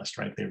monopolist,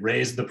 right? They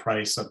raised the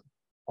price of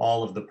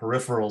all of the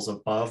peripherals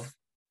above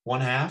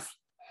 1/2,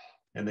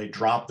 and they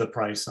drop the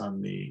price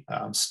on the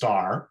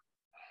star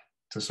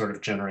to sort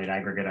of generate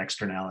aggregate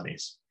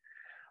externalities,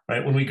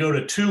 right? When we go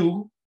to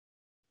 2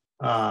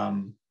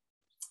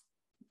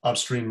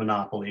 upstream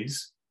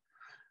monopolies,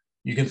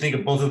 you can think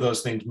of both of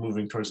those things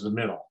moving towards the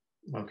middle.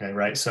 Okay,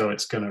 right? So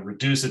it's going to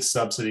reduce its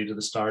subsidy to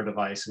the star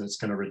device, and it's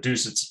going to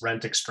reduce its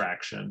rent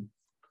extraction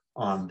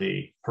on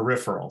the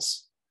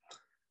peripherals.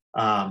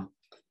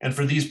 And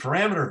for these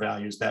parameter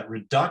values, that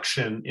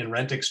reduction in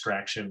rent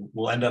extraction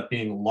will end up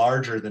being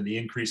larger than the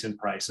increase in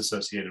price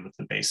associated with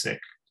the basic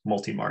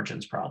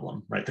multi-margins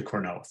problem, right? The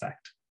Cournot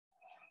effect.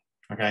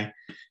 Okay.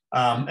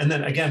 And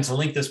then again, to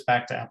link this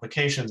back to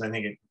applications, I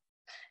think it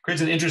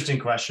creates an interesting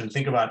question.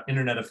 Think about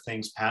Internet of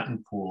Things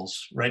patent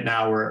pools. Right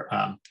now,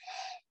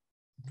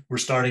 we're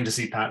starting to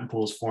see patent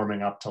pools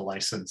forming up to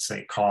license,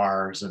 say,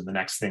 cars, and the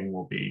next thing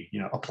will be,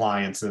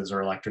 appliances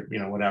or electric,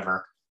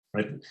 whatever,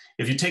 right?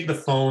 If you take the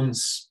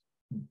phones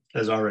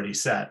as already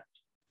set,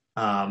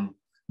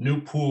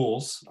 new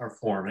pools are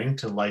forming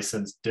to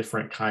license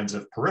different kinds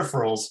of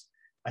peripherals.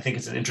 I think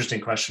it's an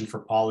interesting question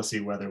for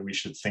policy, whether we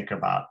should think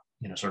about,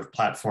 sort of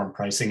platform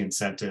pricing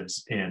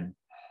incentives in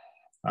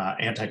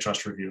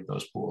antitrust review of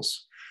those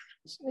pools.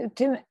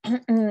 Tim,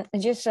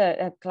 just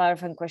a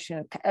clarifying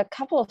question. A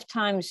couple of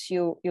times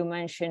you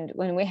mentioned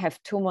when we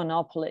have 2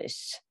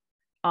 monopolists.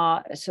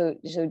 So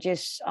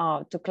just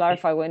to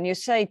clarify, when you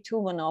say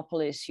 2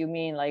 monopolists, you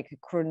mean like a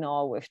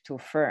Cournot with 2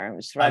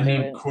 firms,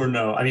 right?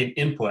 Cournot. I mean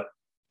input.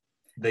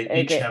 They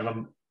each have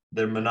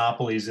their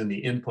monopolies in the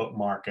input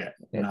market,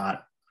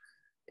 not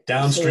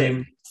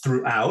downstream.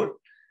 Throughout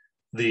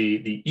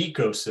the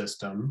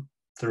ecosystem.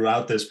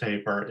 Throughout this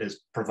paper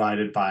is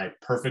provided by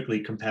perfectly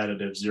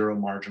competitive, 0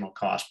 marginal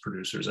cost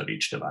producers of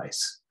each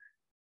device.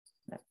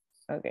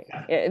 Okay,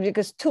 yeah,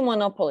 because 2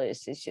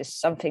 monopolists is just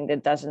something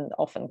that doesn't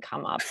often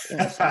come up in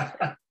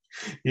the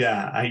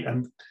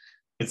Yeah,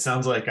 it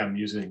sounds like I'm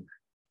using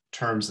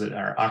terms that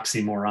are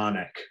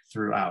oxymoronic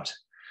throughout.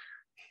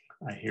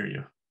 I hear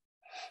you.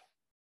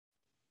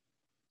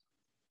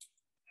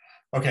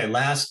 Okay,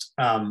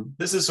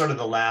 this is sort of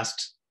the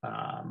last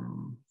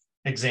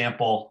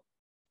example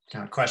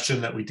kind of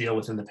question that we deal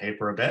with in the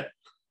paper a bit.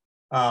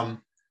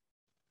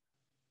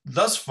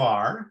 Thus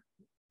far,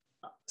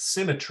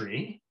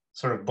 symmetry,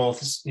 sort of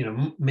both,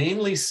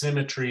 mainly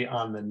symmetry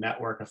on the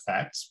network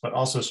effects, but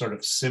also sort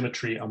of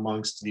symmetry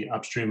amongst the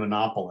upstream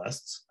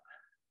monopolists,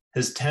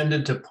 has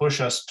tended to push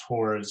us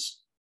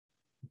towards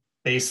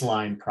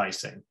baseline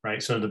pricing,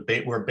 right? So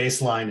where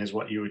baseline is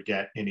what you would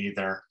get in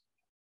either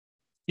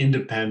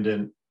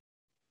independent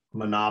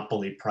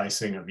monopoly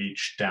pricing of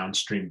each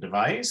downstream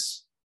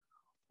device,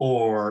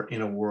 or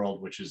in a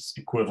world which is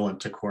equivalent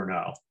to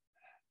Cournot,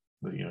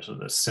 so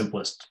the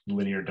simplest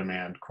linear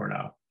demand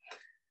Cournot.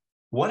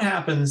 What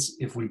happens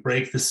if we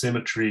break the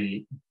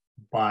symmetry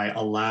by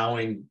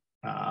allowing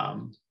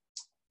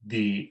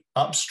the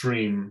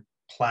upstream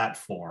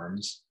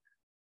platforms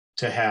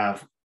to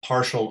have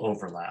partial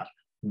overlap?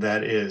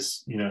 That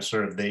is,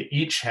 sort of they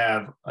each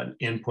have an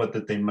input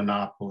that they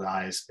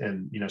monopolize,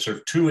 and sort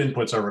of 2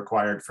 inputs are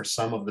required for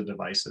some of the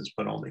devices,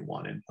 but only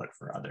 1 input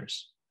for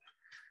others.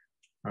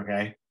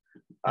 Okay,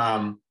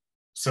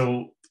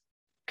 so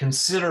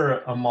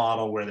consider a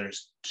model where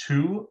there's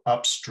 2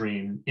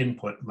 upstream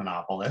input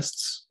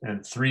monopolists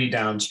and 3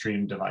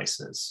 downstream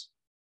devices.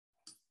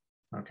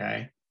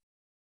 Okay,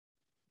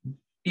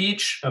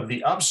 each of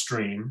the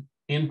upstream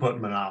input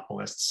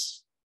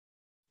monopolists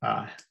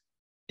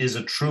is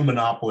a true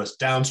monopolist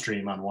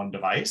downstream on one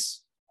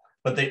device,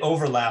 but they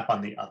overlap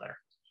on the other.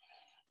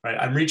 Right?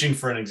 I'm reaching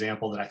for an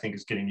example that I think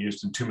is getting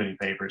used in too many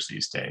papers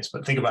these days,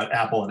 but think about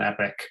Apple and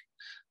Epic.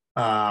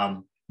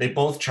 They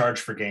both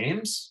charge for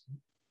games,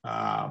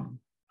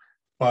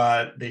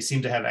 but they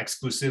seem to have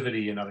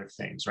exclusivity in other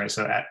things, right?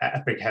 So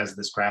Epic has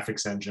this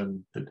graphics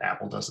engine that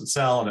Apple doesn't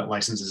sell, and it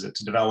licenses it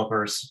to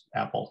developers.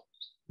 Apple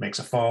makes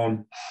a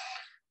phone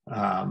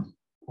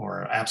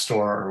or App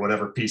Store or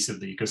whatever piece of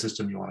the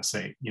ecosystem you want to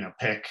say,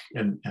 pick,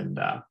 and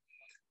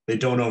they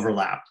don't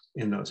overlap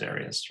in those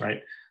areas,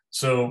 right?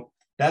 So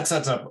that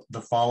sets up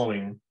the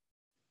following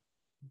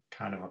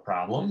kind of a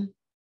problem,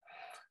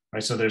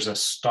 right? So there's a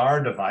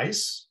star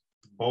device.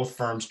 Both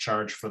firms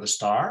charge for the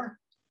star,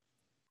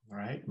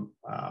 right?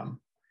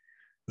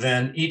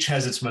 Then each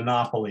has its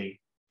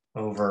monopoly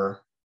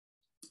over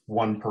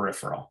one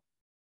peripheral,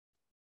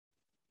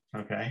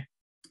 okay?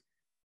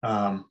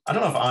 I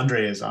don't know if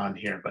Andre is on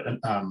here, but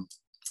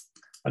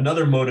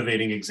another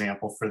motivating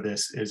example for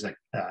this is a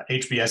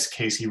HBS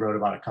case he wrote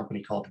about a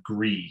company called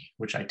Gree,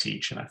 which I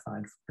teach and I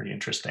find pretty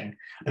interesting.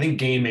 I think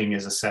gaming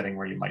is a setting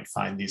where you might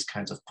find these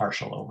kinds of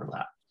partial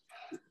overlap.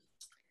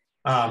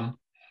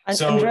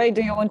 Andre,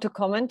 do you want to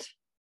comment?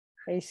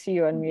 I see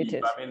you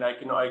unmuted. I mean, I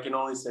can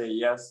only say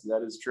yes,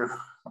 that is true.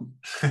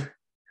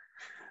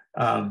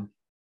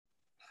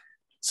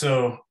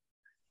 So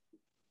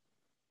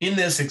in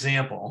this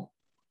example,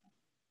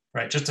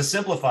 right, just to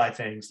simplify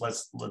things,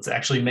 let's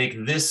actually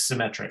make this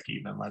symmetric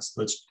even. Let's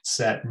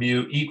set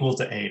mu equal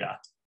to eta.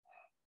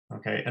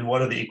 Okay, and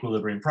what are the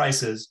equilibrium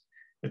prices?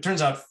 It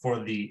turns out for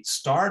the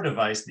star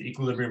device, the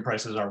equilibrium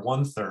prices are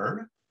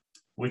 1/3,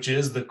 which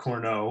is the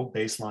Cournot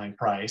baseline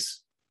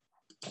price,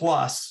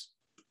 plus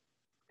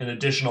an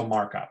additional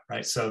markup,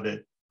 right? So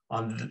that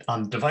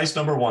on device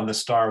number 1, the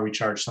star, we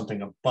charge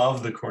something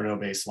above the Cournot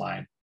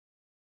baseline.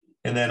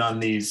 And then on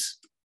these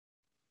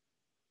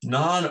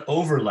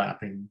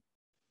non-overlapping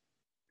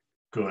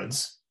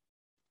goods,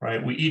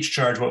 right, we each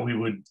charge what we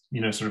would,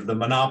 sort of the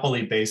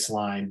monopoly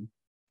baseline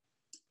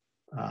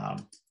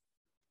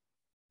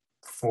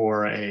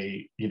for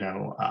a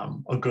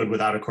good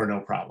without a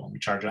Cournot problem. We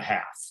charge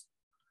 1/2.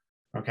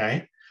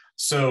 Okay,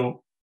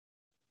 so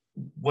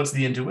what's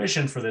the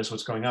intuition for this?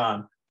 What's going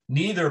on?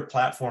 Neither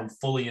platform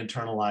fully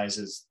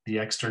internalizes the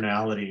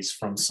externalities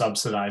from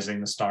subsidizing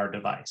the star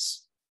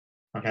device.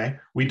 Okay,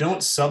 we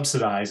don't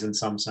subsidize, in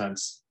some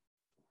sense,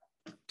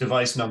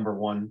 device number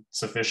 1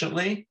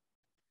 sufficiently,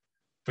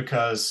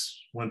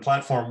 because when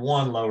platform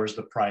 1 lowers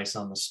the price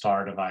on the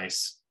star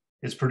device,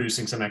 it's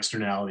producing some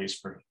externalities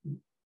for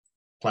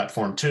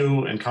platform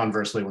 2, and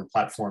conversely, when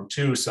platform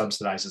 2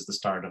 subsidizes the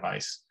star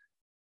device,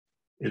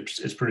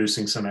 it's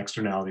producing some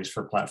externalities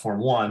for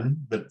platform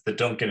 1 that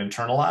don't get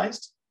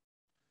internalized.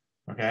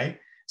 Okay,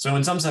 so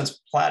in some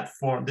sense,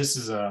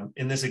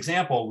 in this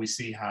example, we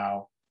see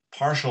how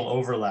partial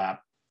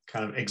overlap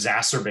kind of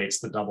exacerbates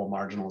the double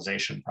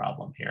marginalization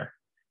problem here,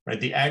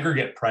 right? The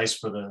aggregate price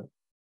for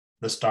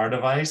the star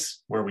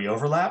device where we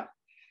overlap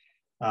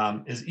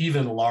is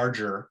even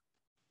larger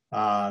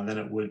than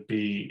it would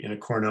be in a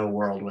Cournot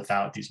world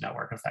without these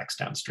network effects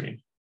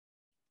downstream.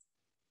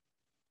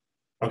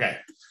 Okay,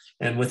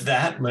 and with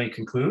that, let me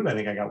conclude. I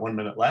think I got 1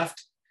 minute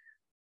left.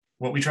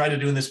 What we try to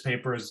do in this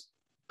paper is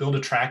build a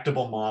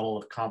tractable model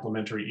of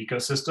complementary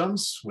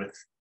ecosystems with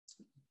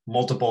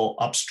multiple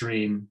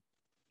upstream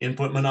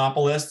input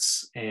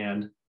monopolists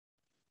and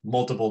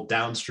multiple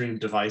downstream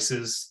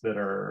devices that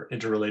are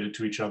interrelated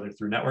to each other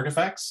through network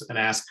effects, and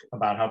ask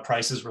about how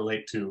prices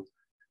relate to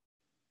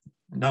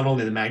not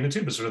only the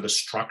magnitude, but sort of the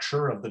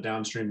structure of the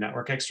downstream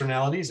network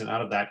externalities. And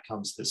out of that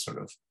comes this sort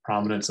of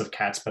prominence of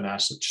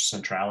Katz-Banach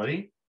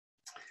centrality.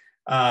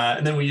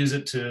 And then we use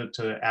it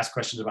to ask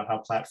questions about how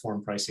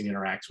platform pricing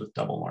interacts with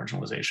double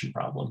marginalization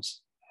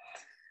problems.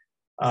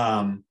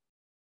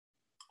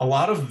 A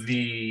lot of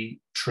the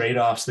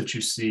trade-offs that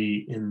you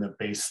see in the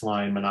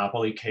baseline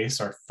monopoly case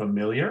are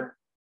familiar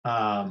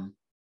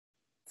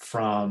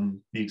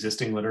from the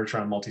existing literature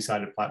on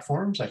multi-sided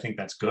platforms. I think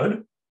that's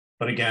good.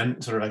 But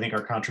again, sort of, I think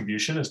our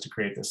contribution is to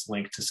create this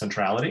link to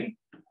centrality.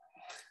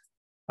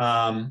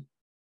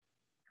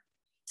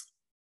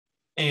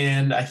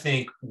 And I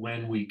think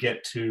when we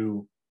get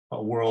to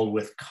a world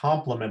with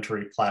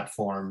complementary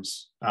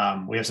platforms,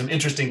 we have some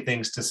interesting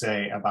things to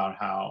say about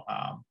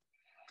how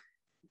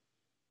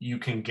you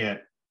can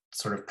get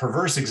sort of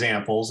perverse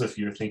examples if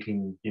you're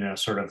thinking,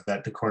 sort of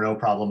that the Cournot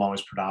problem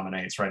always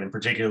predominates, right? In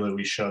particular,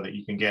 we show that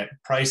you can get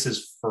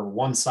prices for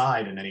one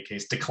side, in any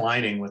case,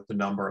 declining with the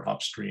number of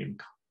upstream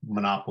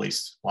monopoly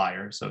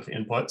suppliers of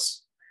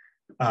inputs.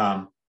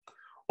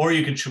 Or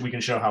we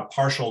can show how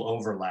partial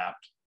overlap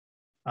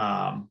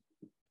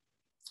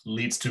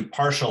leads to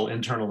partial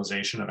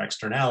internalization of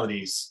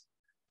externalities,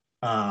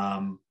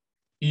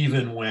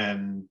 even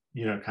when,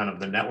 kind of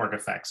the network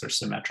effects are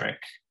symmetric.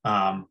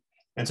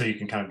 And so you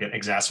can kind of get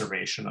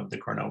exacerbation of the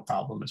Cournot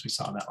problem, as we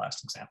saw in that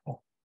last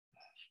example.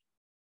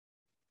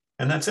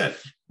 And that's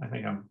it. I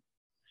think I'm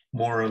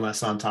more or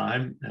less on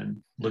time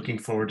and looking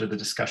forward to the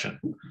discussion.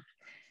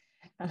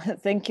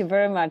 Thank you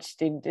very much,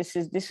 Tim.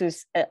 This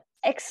was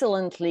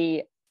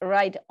excellently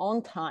right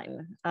on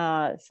time.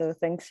 So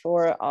thanks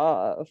for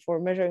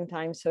measuring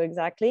time so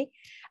exactly.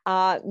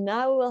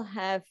 Now we'll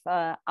have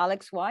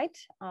Alex White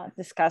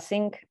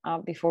discussing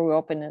before we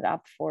open it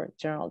up for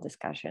general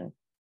discussion.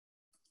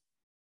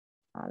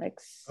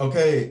 Alex.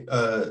 Okay,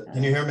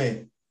 can you hear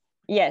me?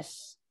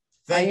 Yes.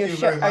 Thank you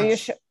very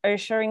much. Are you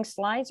sharing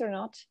slides or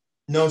not?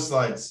 No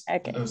slides.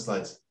 Okay. No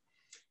slides.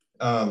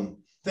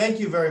 Thank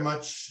you very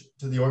much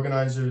to the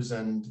organizers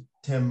and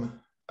Tim.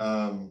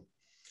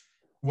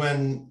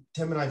 When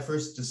Tim and I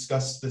first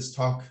discussed this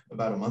talk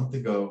about a month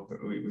ago,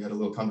 we had a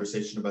little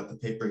conversation about the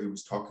paper. He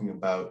was talking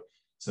about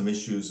some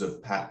issues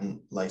of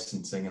patent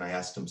licensing, and I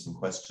asked him some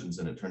questions,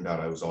 and it turned out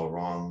I was all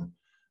wrong.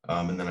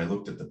 And then I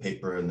looked at the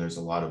paper, and there's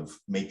a lot of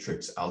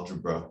matrix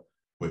algebra,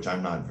 which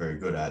I'm not very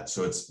good at.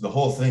 So it's the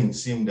whole thing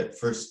seemed at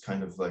first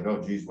kind of like,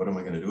 oh, geez, what am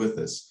I going to do with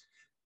this?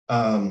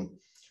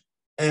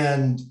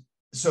 And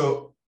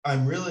so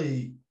I'm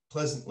really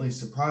pleasantly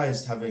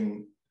surprised,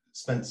 having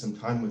spent some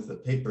time with the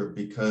paper,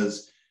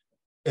 because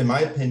in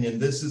my opinion,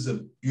 this is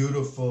a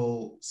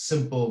beautiful,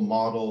 simple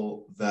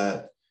model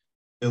that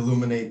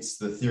illuminates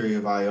the theory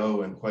of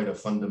I/O in quite a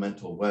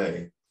fundamental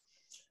way.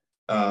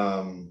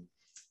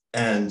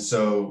 And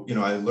so, you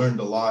know, I learned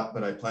a lot,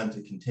 but I plan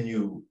to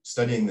continue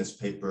studying this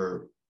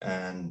paper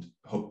and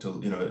hope to,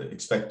 you know,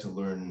 expect to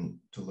learn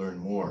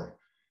more.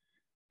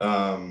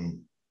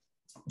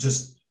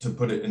 Just to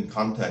put it in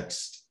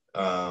context,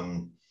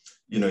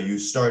 you know, you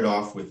start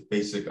off with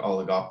basic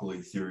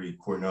oligopoly theory,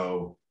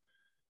 Cournot,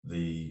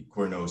 the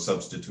Cournot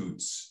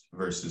substitutes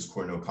versus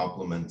Cournot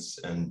complements.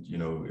 And, you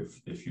know,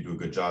 if you do a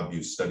good job,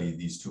 you study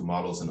these two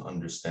models and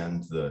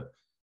understand the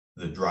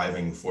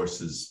driving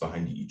forces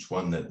behind each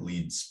one that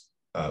leads,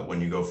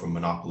 when you go from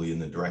monopoly in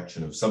the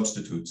direction of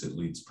substitutes, it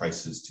leads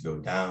prices to go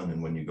down.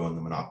 And when you go in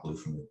the monopoly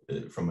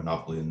from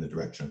monopoly in the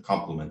direction of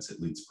complements, it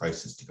leads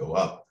prices to go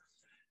up.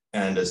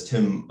 And as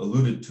Tim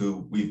alluded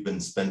to, we've been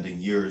spending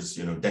years,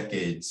 you know,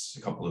 decades,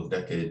 a couple of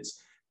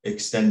decades,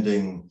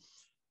 extending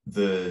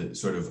the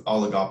sort of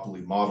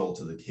oligopoly model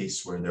to the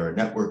case where there are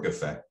network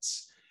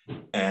effects,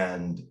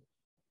 and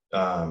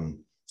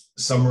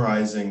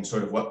summarizing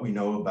sort of what we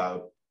know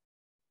about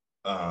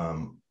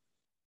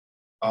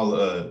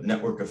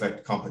network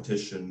effect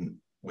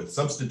competition with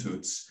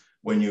substitutes.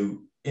 When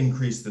you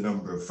increase the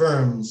number of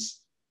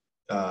firms,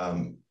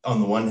 on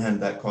the one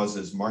hand, that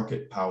causes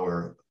market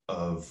power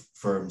of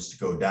firms to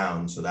go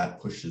down, so that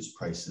pushes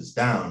prices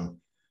down.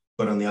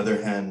 But on the other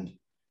hand,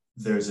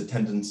 there's a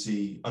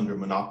tendency under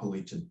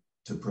monopoly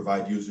to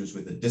provide users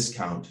with a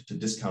discount, to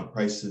discount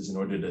prices in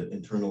order to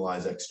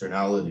internalize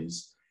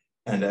externalities.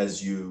 And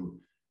as you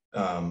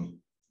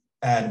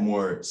add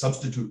more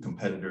substitute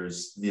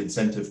competitors, the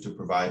incentive to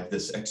provide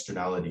this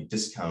externality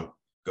discount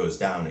goes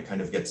down. It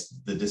kind of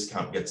the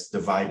discount gets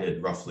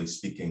divided, roughly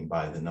speaking,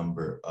 by the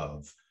number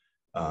of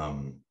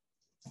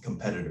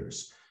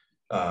competitors.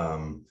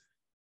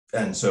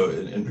 And so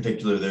in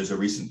particular, there's a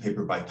recent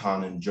paper by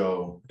Tan and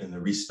Zhou in the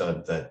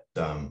Restud that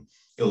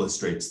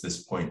illustrates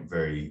this point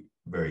very,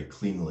 very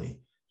cleanly.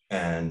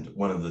 And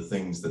one of the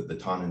things that the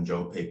Tan and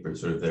Zhou paper,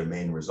 sort of their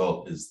main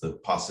result, is the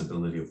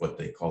possibility of what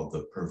they call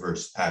the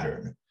perverse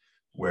pattern,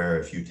 where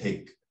if you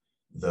take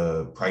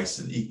the price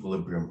of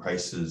equilibrium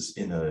prices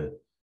in an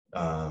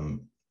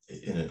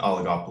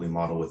oligopoly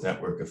model with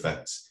network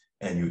effects,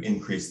 and you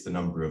increase the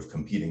number of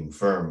competing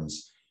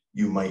firms,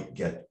 you might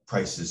get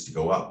prices to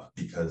go up,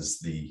 because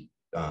the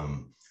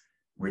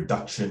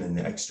reduction in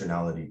the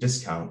externality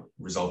discount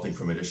resulting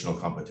from additional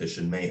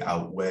competition may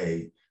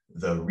outweigh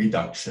the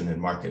reduction in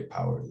market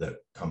power that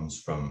comes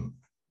from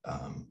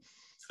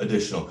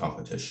additional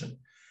competition.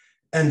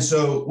 And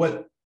so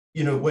what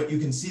you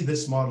can see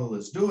this model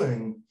is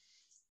doing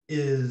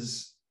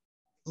is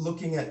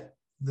looking at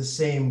the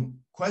same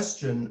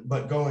question,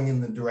 but going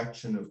in the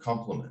direction of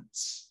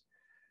complements.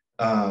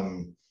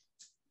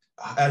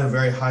 At a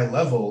very high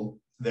level,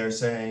 they're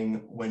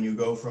saying when you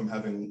go from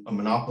having a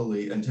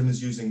monopoly, and Tim is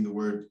using the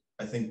word,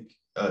 I think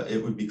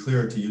it would be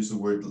clearer to use the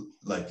word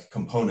like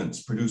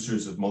components,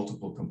 producers of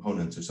multiple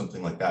components or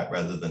something like that,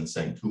 rather than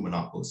saying 2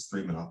 monopolists,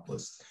 3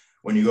 monopolists.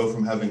 When you go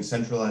from having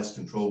centralized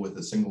control with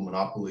a single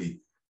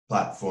monopoly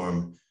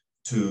platform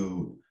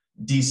to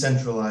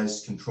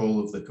decentralized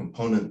control of the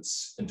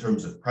components in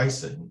terms of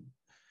pricing,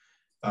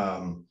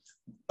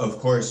 of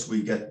course,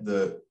 we get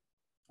the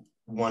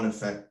one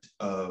effect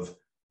of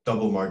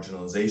double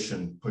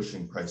marginalization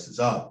pushing prices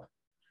up,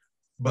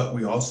 but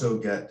we also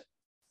get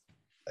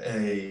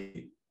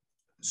a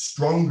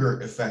stronger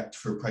effect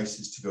for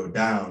prices to go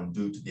down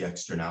due to the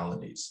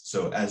externalities.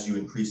 So as you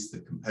increase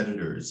the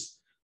competitors,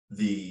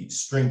 the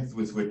strength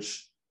with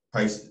which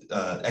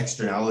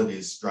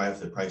externalities drive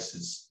the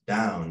prices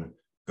down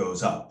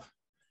goes up.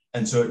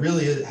 And so it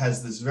really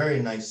has this very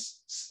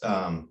nice,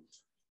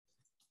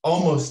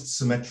 almost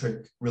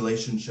symmetric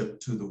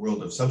relationship to the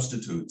world of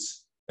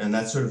substitutes. And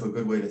that's sort of a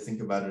good way to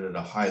think about it at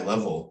a high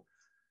level,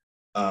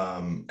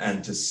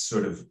 and to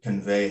sort of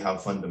convey how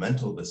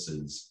fundamental this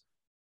is.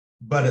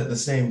 But at the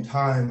same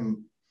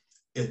time,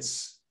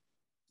 it's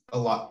a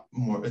lot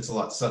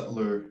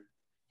subtler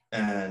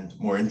and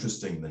more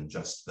interesting than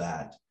just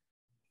that.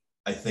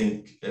 I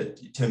think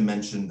Tim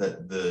mentioned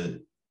that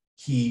the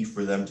key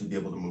for them to be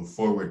able to move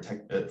forward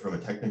from a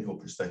technical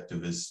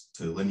perspective is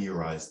to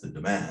linearize the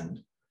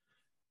demand.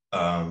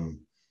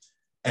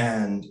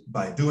 And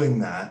by doing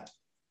that,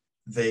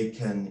 they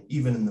can,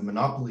 even in the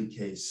monopoly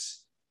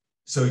case,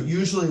 so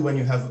usually when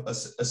you have a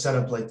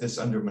setup like this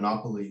under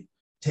monopoly,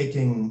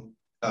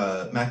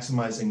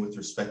 maximizing with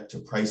respect to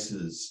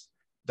prices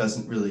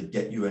doesn't really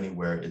get you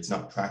anywhere. It's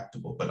not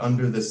tractable. But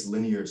under this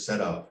linear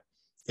setup,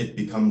 it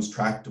becomes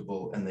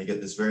tractable, and they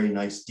get this very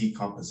nice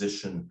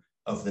decomposition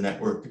of the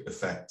network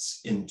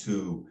effects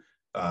into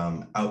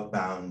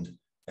outbound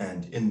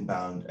and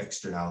inbound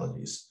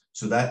externalities.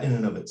 So that in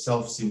and of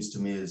itself seems to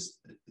me is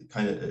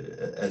kind of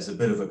as a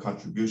bit of a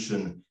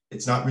contribution.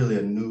 It's not really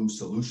a new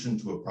solution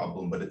to a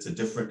problem, but it's a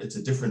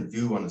different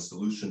view on a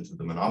solution to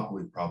the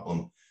monopoly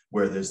problem,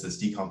 where there's this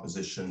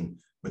decomposition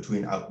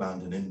between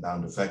outbound and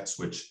inbound effects,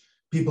 which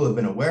people have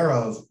been aware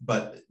of,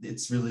 but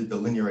it's really the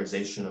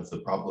linearization of the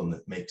problem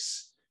that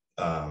makes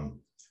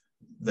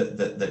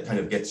that kind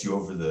of gets you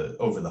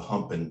over the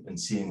hump and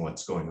seeing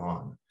what's going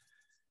on.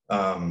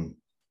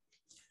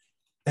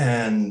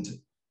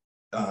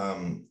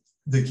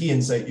 The key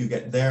insight you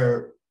get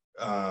there,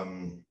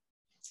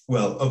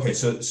 well, okay,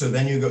 so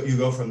then you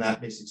go from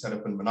that basic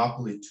setup in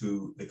monopoly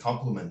to the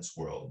complements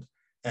world,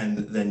 and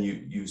then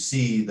you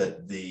see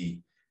that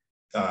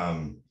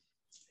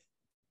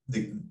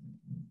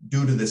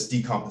due to this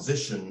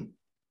decomposition,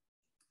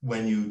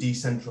 when you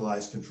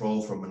decentralize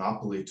control from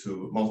monopoly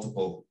to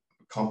multiple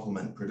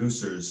complement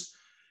producers,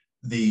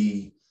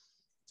 the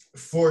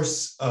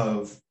force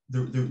of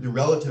the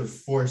relative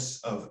force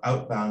of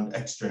outbound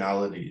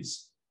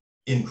externalities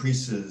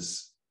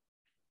increases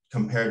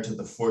compared to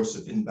the force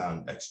of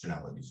inbound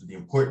externalities. So the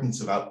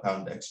importance of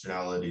outbound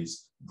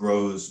externalities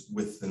grows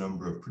with the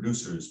number of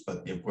producers,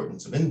 but the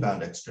importance of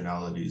inbound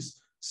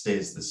externalities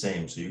stays the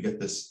same. So you get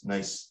this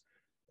nice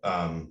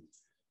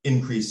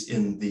increase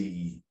in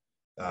the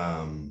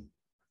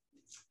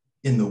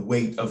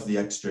weight of the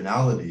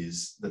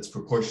externalities that's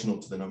proportional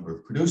to the number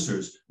of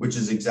producers, which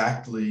is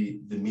exactly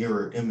the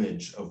mirror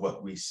image of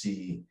what we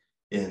see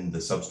in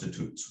the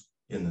substitutes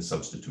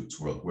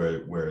world,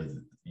 where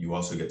you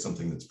also get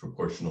something that's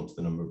proportional to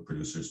the number of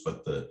producers,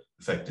 but the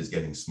effect is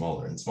getting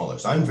smaller and smaller.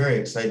 So I'm very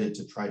excited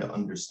to try to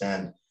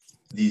understand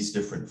these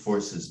different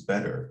forces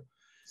better.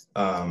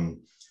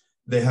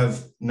 They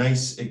have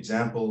nice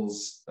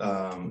examples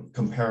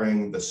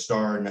comparing the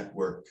star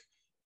network,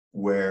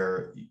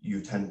 where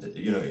you tend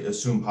to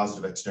assume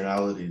positive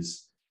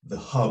externalities. The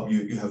hub,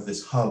 you have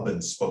this hub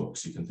and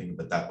spokes, you can think of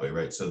it that way,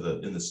 right? So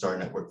in the star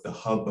network, the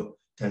hub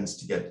tends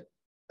to get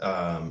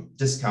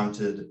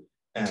discounted,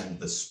 and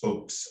the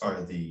spokes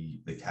are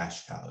the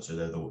cash cows, or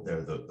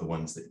they're the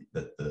ones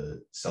that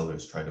the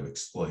sellers try to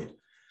exploit.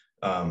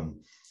 And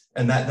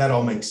that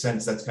all makes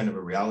sense. That's kind of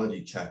a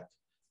reality check.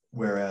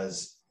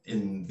 Whereas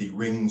in the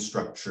ring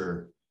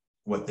structure,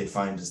 what they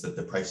find is that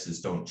the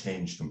prices don't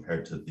change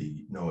compared to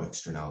the no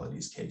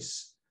externalities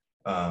case.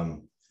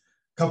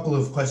 Couple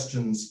of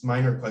questions,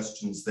 minor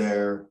questions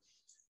there.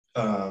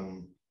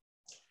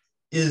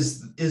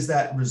 Is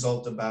that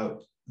result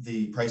about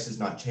the prices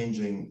not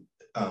changing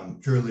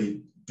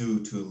purely due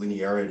to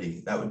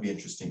linearity? That would be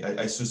interesting.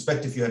 I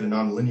suspect if you had a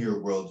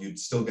nonlinear world, you'd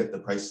still get the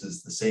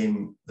prices the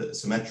same,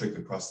 symmetric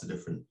across the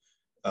different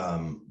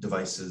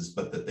devices,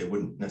 but that they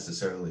wouldn't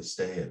necessarily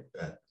stay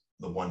at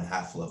the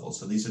 1/2 level.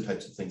 So these are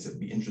types of things that would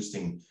be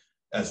interesting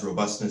as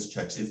robustness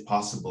checks, if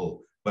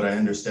possible, but I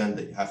understand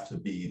that you have to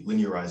be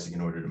linearizing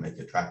in order to make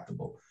it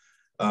tractable.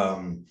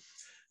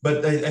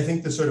 But I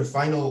think the sort of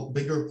final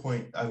bigger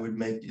point I would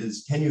make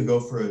is, can you go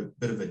for a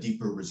bit of a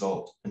deeper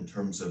result in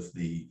terms of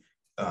the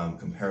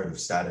comparative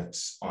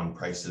statics on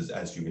prices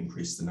as you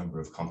increase the number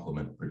of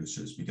complement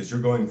producers? Because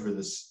you're going for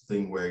this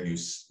thing where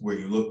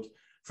you look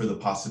for the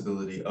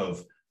possibility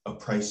of a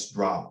price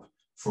drop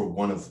for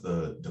one of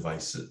the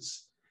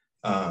devices.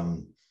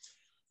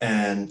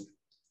 And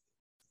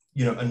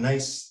a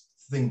nice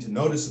thing to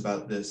notice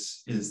about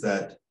this is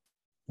that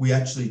we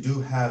actually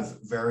do have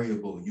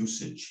variable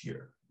usage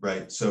here,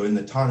 right? So in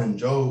the Tan and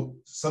Zhou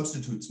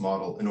substitutes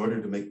model, in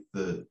order to make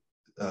the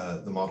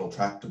model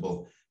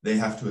tractable, they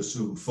have to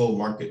assume full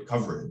market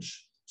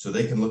coverage. So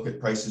they can look at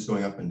prices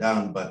going up and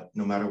down, but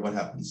no matter what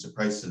happens to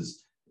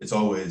prices, it's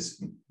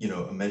always,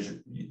 a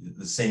measure,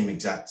 the same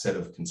exact set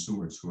of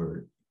consumers who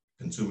are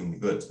consuming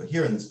the goods. But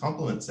here in this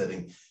complement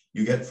setting,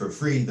 you get for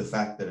free the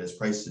fact that as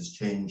prices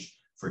change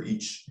for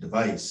each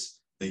device,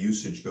 the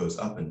usage goes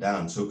up and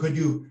down. So could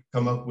you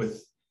come up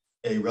with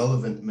a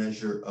relevant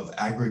measure of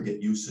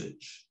aggregate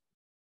usage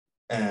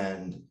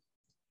and,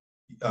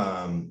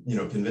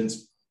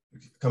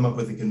 come up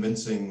with a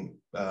convincing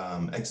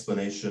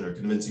explanation or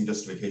convincing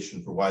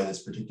justification for why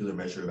this particular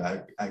measure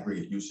of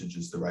aggregate usage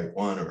is the right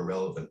one or a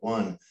relevant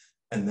one,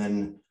 and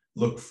then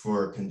look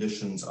for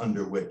conditions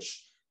under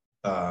which,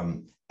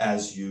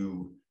 as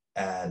you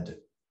add,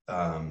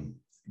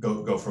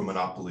 go from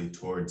monopoly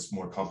towards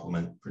more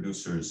complement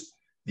producers,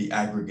 the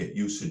aggregate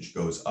usage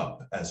goes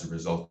up as a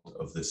result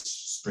of this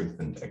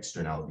strengthened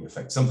externality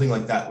effect. Something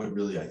like that would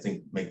really, I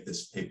think, make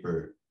this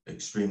paper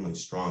extremely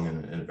strong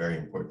and a very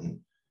important,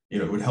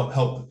 it would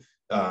help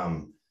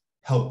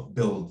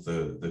build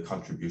the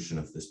contribution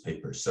of this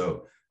paper.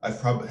 So I've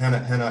probably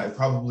Hannah, I've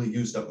probably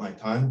used up my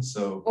time.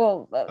 So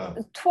well,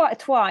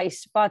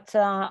 twice, but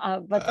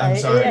I'm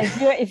sorry.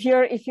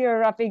 if you're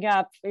wrapping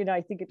up,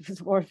 I think it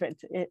was worth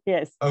it.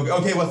 Yes.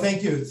 Okay. Well,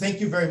 thank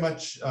you very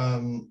much. I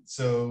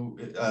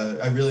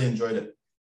really enjoyed it.